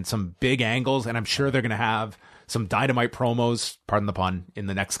and some big angles, and I'm sure they're going to have some Dynamite promos, pardon the pun, in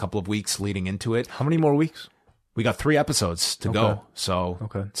the next couple of weeks leading into it. How many more weeks? We got 3 episodes to go, so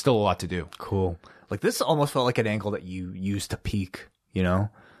still a lot to do. Cool. Like, this almost felt like an angle that you used to peak,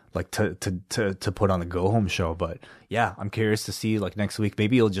 like to put on the go home show. But yeah, I'm curious to see, like, next week,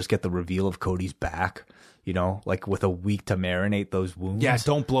 maybe you'll just get the reveal of Cody's back, like with a week to marinate those wounds. Yeah,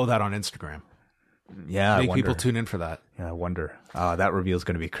 don't blow that on Instagram. Yeah, Make people tune in for that. Yeah, I wonder. That reveal is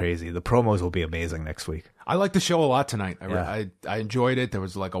going to be crazy. The promos will be amazing next week. I liked the show a lot tonight. Yeah. I enjoyed it. There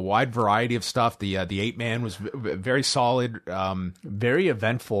was like a wide variety of stuff. The 8-man was very solid. Very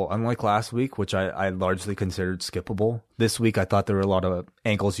eventful, unlike last week, which I largely considered skippable. This week, I thought there were a lot of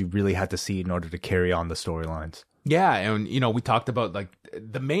angles you really had to see in order to carry on the storylines. Yeah, and we talked about like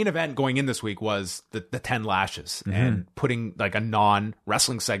the main event going in this week was the 10 lashes and putting like a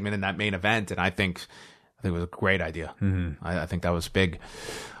non-wrestling segment in that main event, and I think it was a great idea. I think that was big.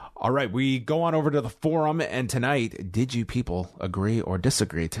 All right, we go on over to the forum, and tonight, did you people agree or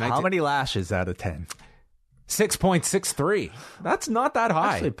disagree? Tonight, How many lashes out of 10? 6.63. That's not that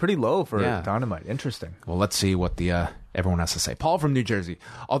high. Actually, pretty low for Dynamite. Interesting. Well, let's see what the everyone has to say. Paul from New Jersey.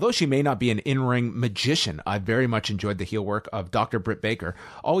 Although she may not be an in-ring magician, I very much enjoyed the heel work of Dr. Britt Baker.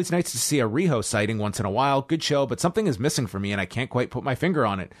 Always nice to see a Riho sighting once in a while. Good show, but something is missing for me, and I can't quite put my finger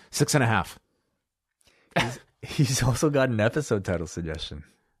on it. 6.5. He's also got an episode title suggestion.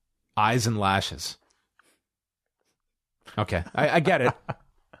 Eyes and lashes. Okay, I get it.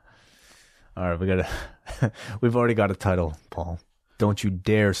 All right, we've already got a title, Paul. Don't you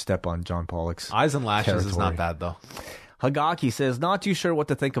dare step on John Pollock's Eyes and lashes is territory. not bad, though. Hagaki says, not too sure what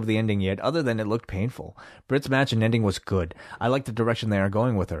to think of the ending yet, other than it looked painful. Britt's match and ending was good. I like the direction they are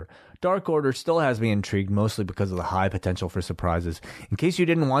going with her. Dark Order still has me intrigued, mostly because of the high potential for surprises. In case you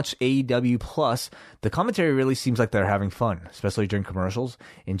didn't watch AEW Plus, the commentary really seems like they're having fun, especially during commercials,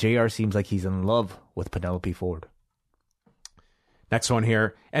 and JR seems like he's in love with Penelope Ford. Next one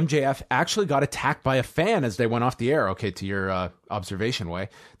here. MJF actually got attacked by a fan as they went off the air. Okay, to your observation way.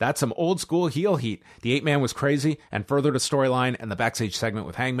 That's some old school heel heat. The 8-man was crazy and furthered a storyline, and the backstage segment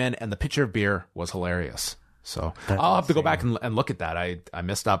with Hangman and the pitcher of beer was hilarious. So I'll have to go back and look at that. I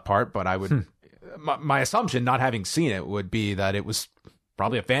missed that part, but I would... My assumption, not having seen it, would be that it was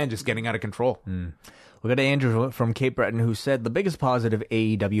probably a fan just getting out of control. We got Andrew from Cape Breton who said the biggest positive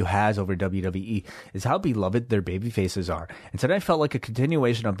AEW has over WWE is how beloved their baby faces are. And tonight felt like a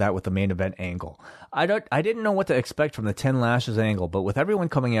continuation of that with the main event angle. I didn't know what to expect from the 10 Lashes angle, but with everyone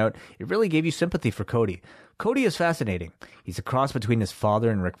coming out, it really gave you sympathy for Cody. Cody is fascinating. He's a cross between his father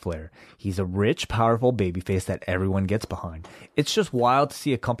and Ric Flair. He's a rich, powerful babyface that everyone gets behind. It's just wild to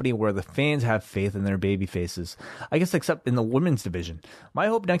see a company where the fans have faith in their babyfaces. I guess except in the women's division. My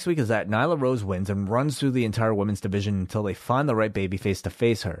hope next week is that Nyla Rose wins and runs through the entire women's division until they find the right babyface to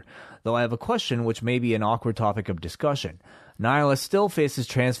face her. Though I have a question which may be an awkward topic of discussion. Nyla still faces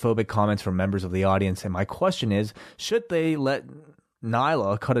transphobic comments from members of the audience, and my question is, should they let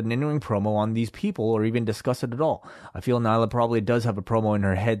Nyla cut an in-ring promo on these people or even discuss it at all? I feel Nyla probably does have a promo in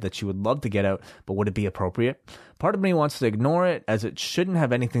her head that she would love to get out, but would it be appropriate? Part of me wants to ignore it as it shouldn't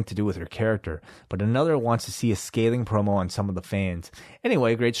have anything to do with her character, but another wants to see a scathing promo on some of the fans.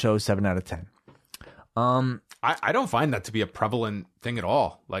 Anyway, great show, 7 out of 10. I don't find that to be a prevalent thing at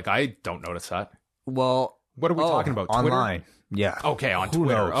all. Like, I don't notice that. Well, what are we talking about? Twitter? Online. Yeah. Okay, on Who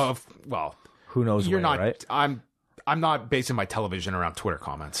Twitter. knows? Well, who knows? You're where, not. Right? I'm not basing my television around Twitter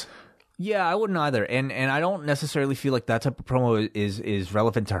comments. Yeah, I wouldn't either, and I don't necessarily feel like that type of promo is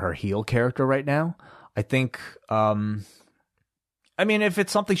relevant to her heel character right now. I think, I mean, if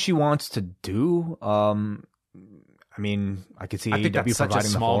it's something she wants to do, I mean, I could see I think AEW that's such a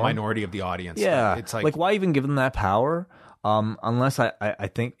providing the small forum. minority of the audience. Yeah, it's like why even give them that power? Unless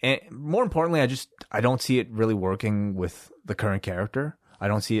I think, and more importantly, I don't see it really working with the current character. I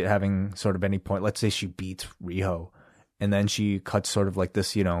don't see it having sort of any point. Let's say she beats Riho, and then she cuts sort of like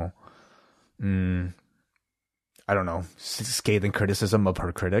this, you know, I don't know, scathing criticism of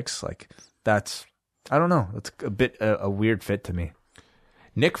her critics. Like that's, I don't know, that's a bit a weird fit to me.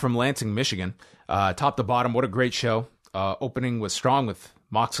 Nick from Lansing, Michigan, top to bottom, what a great show. Opening was strong with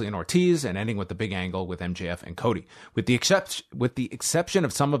Moxley and Ortiz, and ending with the big angle with MJF and Cody. With the exception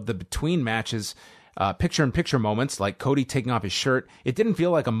of some of the between matches, picture-in-picture moments like Cody taking off his shirt, it didn't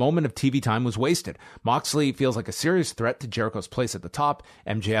feel like a moment of TV time was wasted. Moxley feels like a serious threat to Jericho's place at the top.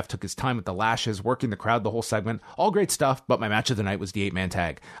 MJF took his time with the lashes, working the crowd the whole segment. All great stuff, but my match of the night was the 8-man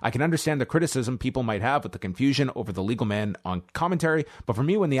tag. I can understand the criticism people might have with the confusion over the legal man on commentary, but for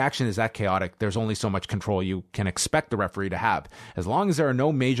me, when the action is that chaotic, there's only so much control you can expect the referee to have. As long as there are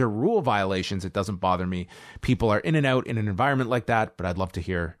no major rule violations, it doesn't bother me. People are in and out in an environment like that, but I'd love to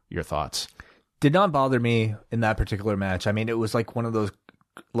hear your thoughts. Did not bother me in that particular match. I mean, it was like one of those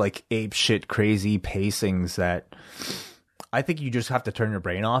like ape shit crazy pacings that I think you just have to turn your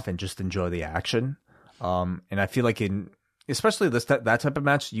brain off and just enjoy the action. And I feel like especially that type of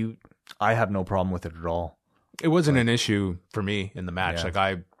match, I have no problem with it at all. It wasn't an issue for me in the match. Yeah.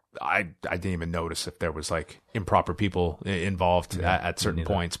 Like I didn't even notice if there was like improper people involved at certain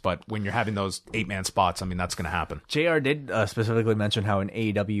points. But when you're having those 8-man spots, I mean, that's going to happen. JR did specifically mention how in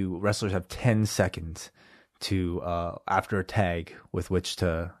AEW wrestlers have 10 seconds to after a tag with which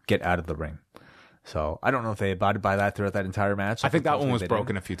to get out of the ring. So I don't know if they abided by that throughout that entire match. I think that one was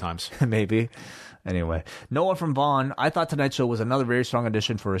broken a few times. Maybe. Anyway, Noah from Vaughn. I thought tonight's show was another very strong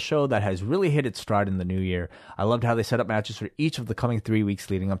addition for a show that has really hit its stride in the new year. I loved how they set up matches for each of the coming 3 weeks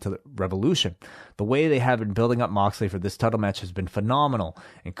leading up to the Revolution. The way they have been building up Moxley for this title match has been phenomenal.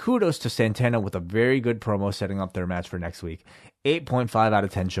 And kudos to Santana with a very good promo setting up their match for next week. 8.5 out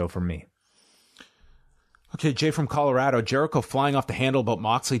of 10 show from me. Okay, Jay from Colorado. Jericho flying off the handle about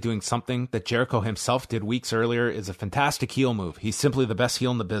Moxley doing something that Jericho himself did weeks earlier is a fantastic heel move. He's simply the best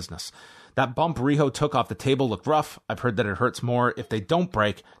heel in the business. That bump Riho took off the table looked rough. I've heard that it hurts more if they don't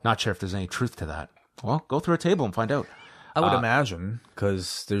break. Not sure if there's any truth to that. Well, go through a table and find out. I would imagine,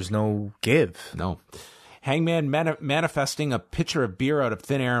 because there's no give. No. Hangman manifesting a pitcher of beer out of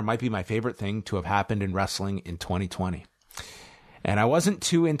thin air might be my favorite thing to have happened in wrestling in 2020. And I wasn't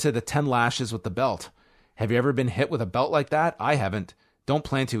too into the 10 lashes with the belt. Have you ever been hit with a belt like that? I haven't. Don't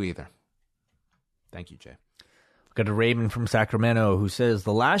plan to either. Thank you, Jay. Got a Raymond from Sacramento who says,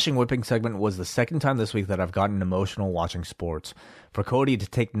 the lashing whipping segment was the second time this week that I've gotten emotional watching sports. For Cody to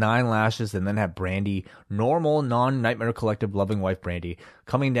take 9 lashes and then have Brandy, normal, non-Nightmare Collective loving wife Brandy,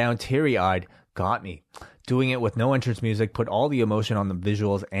 coming down teary-eyed, got me. Doing it with no entrance music put all the emotion on the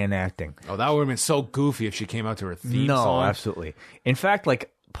visuals and acting. Oh, that would have been so goofy if she came out to her theme song. No, absolutely. In fact,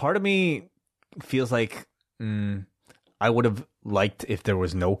 like, part of me feels like I would have liked if there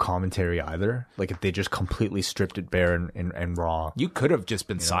was no commentary either. Like if they just completely stripped it bare and raw. You could have just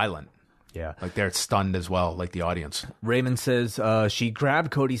been silent. Yeah. Like they're stunned as well, like the audience. Raymond says she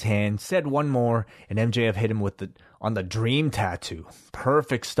grabbed Cody's hand, said one more, and MJF hit him with on the dream tattoo.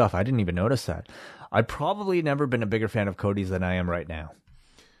 Perfect stuff. I didn't even notice that. I've probably never been a bigger fan of Cody's than I am right now.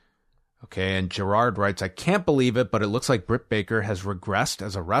 Okay, and Gerard writes, I can't believe it, but it looks like Britt Baker has regressed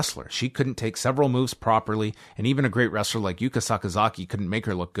as a wrestler. She couldn't take several moves properly, and even a great wrestler like Yuka Sakazaki couldn't make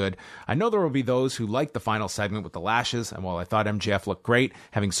her look good. I know there will be those who like the final segment with the lashes, and while I thought MJF looked great,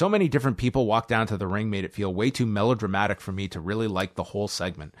 having so many different people walk down to the ring made it feel way too melodramatic for me to really like the whole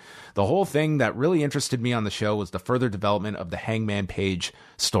segment. The whole thing that really interested me on the show was the further development of the Hangman Page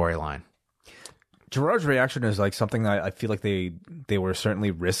storyline. Gerard's reaction is like something I feel like they were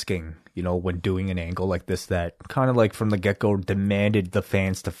certainly risking, you know, when doing an angle like this that kind of like from the get-go demanded the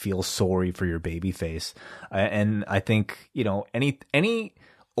fans to feel sorry for your babyface. And I think, you know, any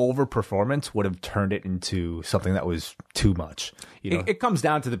over-performance would have turned it into something that was too much. You know? It comes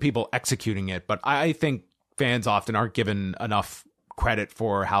down to the people executing it, but I think fans often aren't given enough credit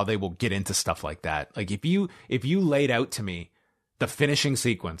for how they will get into stuff like that. Like if you laid out to me the finishing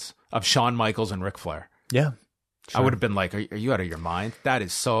sequence of Shawn Michaels and Ric Flair. Yeah. Sure. I would have been like, are you out of your mind? That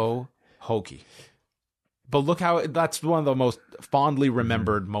is so hokey. But look how that's one of the most fondly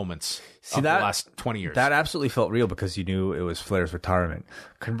remembered moments of the last 20 years. That absolutely felt real because you knew it was Flair's retirement.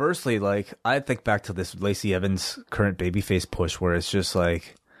 Conversely, like I think back to this Lacey Evans current babyface push where it's just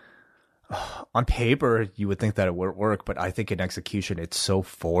like, on paper, you would think that it would work, but I think in execution, it's so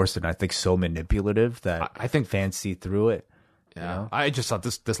forced and I think so manipulative that I think fans see through it. Yeah, you know? I just thought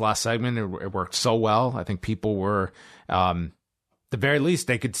this last segment it worked so well. I think people were, the very least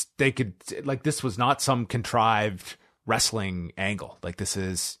they could like this was not some contrived wrestling angle. Like this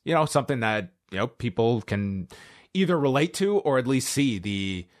is something that people can either relate to or at least see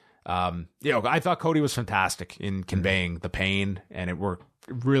the. I thought Cody was fantastic in conveying the pain, and it worked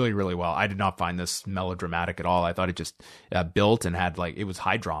really, really well. I did not find this melodramatic at all. I thought it just built and had it was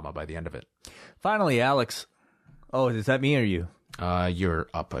high drama by the end of it. Finally, Alex. Oh, is that me or you? You're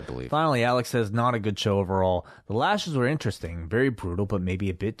up, I believe. Finally, Alex says, not a good show overall. The lashes were interesting, very brutal, but maybe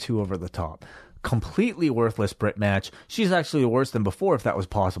a bit too over the top. Completely worthless Britt match. She's actually worse than before if that was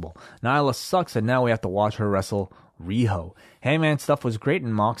possible. Nyla sucks, and now we have to watch her wrestle Riho. Hangman stuff was great,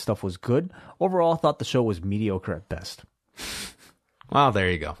 and Mox stuff was good. Overall, I thought the show was mediocre at best. Well,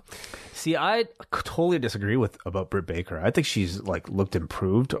 there you go. See, I totally disagree about Britt Baker. I think she's looked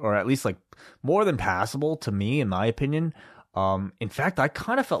improved, or at least more than passable to me, in my opinion. In fact, I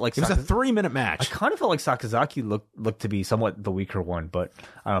kind of felt like it was a 3-minute match. I kind of felt like Sakazaki looked to be somewhat the weaker one, but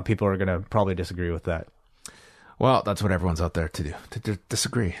I don't know, people are going to probably disagree with that. Well, that's what everyone's out there to do, to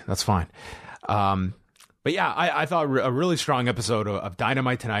disagree. That's fine. But yeah, I thought a really strong episode of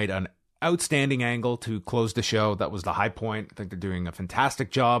Dynamite tonight, an outstanding angle to close the show. That was the high point. I think they're doing a fantastic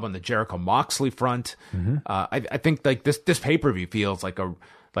job on the Jericho Moxley front. Mm-hmm. I think this pay-per-view feels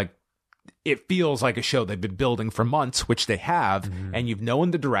it feels like a show they've been building for months, which they have, and you've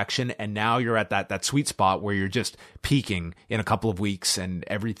known the direction, and now you're at that sweet spot where you're just peaking in a couple of weeks, and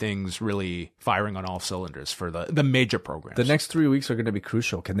everything's really firing on all cylinders for the major programs. The next 3 weeks are going to be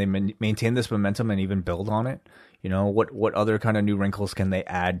crucial. Can they maintain this momentum and even build on it? What other kind of new wrinkles can they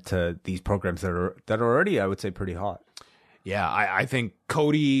add to these programs that are already, I would say, pretty hot? Yeah, I think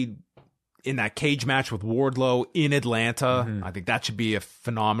Cody in that cage match with Wardlow in Atlanta, I think that should be a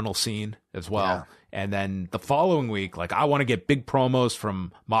phenomenal scene as well. Yeah. And then the following week, I want to get big promos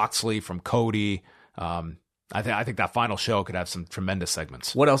from Moxley, from Cody. I think that final show could have some tremendous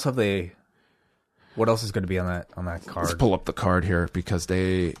segments. What else is going to be on that card? Let's pull up the card here because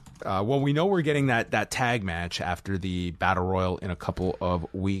we know we're getting that tag match after the Battle Royal in a couple of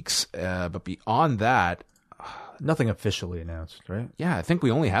weeks. But beyond that, nothing officially announced, right? Yeah, I think we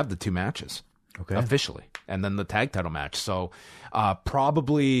only have the 2 matches. Okay. Officially. And then the tag title match. So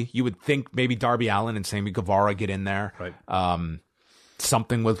probably you would think maybe Darby Allin and Sammy Guevara get in there. Right.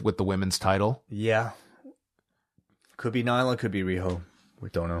 Something with the women's title. Yeah. Could be Nyla, could be Riho. We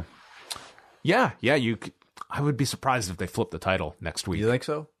don't know. Yeah. I would be surprised if they flip the title next week. You think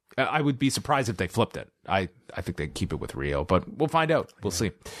so? I would be surprised if they flipped it. I think they'd keep it with Rio, but we'll find out. We'll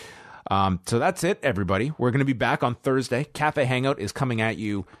see. So that's it, everybody. We're going to be back on Thursday. Cafe Hangout is coming at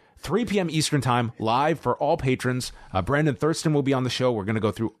you 3 p.m. Eastern Time, live for all patrons. Brandon Thurston will be on the show. We're going to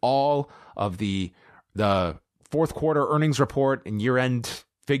go through all of the fourth quarter earnings report and year-end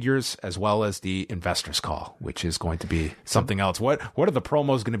figures, as well as the investors call, which is going to be something else. What are the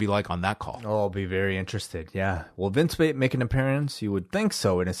promos going to be like on that call? Oh, I'll be very interested. Yeah. Will Vince make an appearance? You would think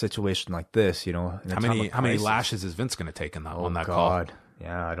so in a situation like this, in a How many lashes is Vince going to take on that call?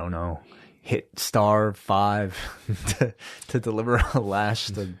 Yeah, I don't know. Hit *5 to deliver a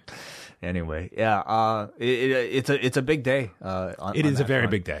lash. Anyway, yeah, it's a big day. It is a very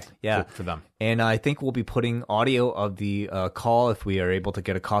big day. Yeah, for them. And I think we'll be putting audio of the call, if we are able to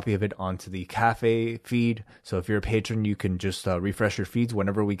get a copy of it, onto the cafe feed. So if you're a patron, you can just refresh your feeds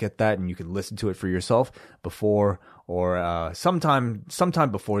whenever we get that, and you can listen to it for yourself before or sometime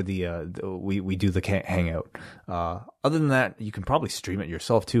before we do the hangout. Other than that, you can probably stream it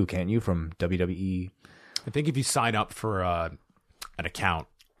yourself too, can't you? From WWE. I think if you sign up for an account,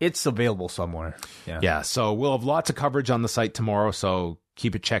 it's available somewhere. Yeah. So we'll have lots of coverage on the site tomorrow. So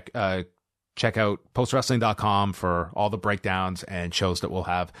keep it check out postwrestling.com for all the breakdowns and shows that we'll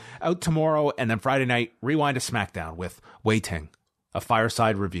have out tomorrow. And then Friday night, Rewind to SmackDown with Wai Ting, a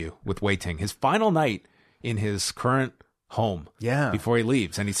fireside review with Wai Ting, his final night in his current home. Yeah. Before he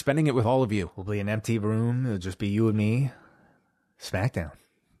leaves, and he's spending it with all of you. Will be an empty room. It'll just be you and me. SmackDown.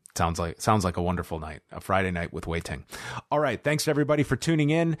 Sounds like a wonderful night, a Friday night with Wai Ting. All right, thanks to everybody for tuning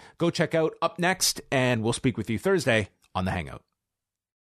in. Go check out Up Next, and we'll speak with you Thursday on The Hangout.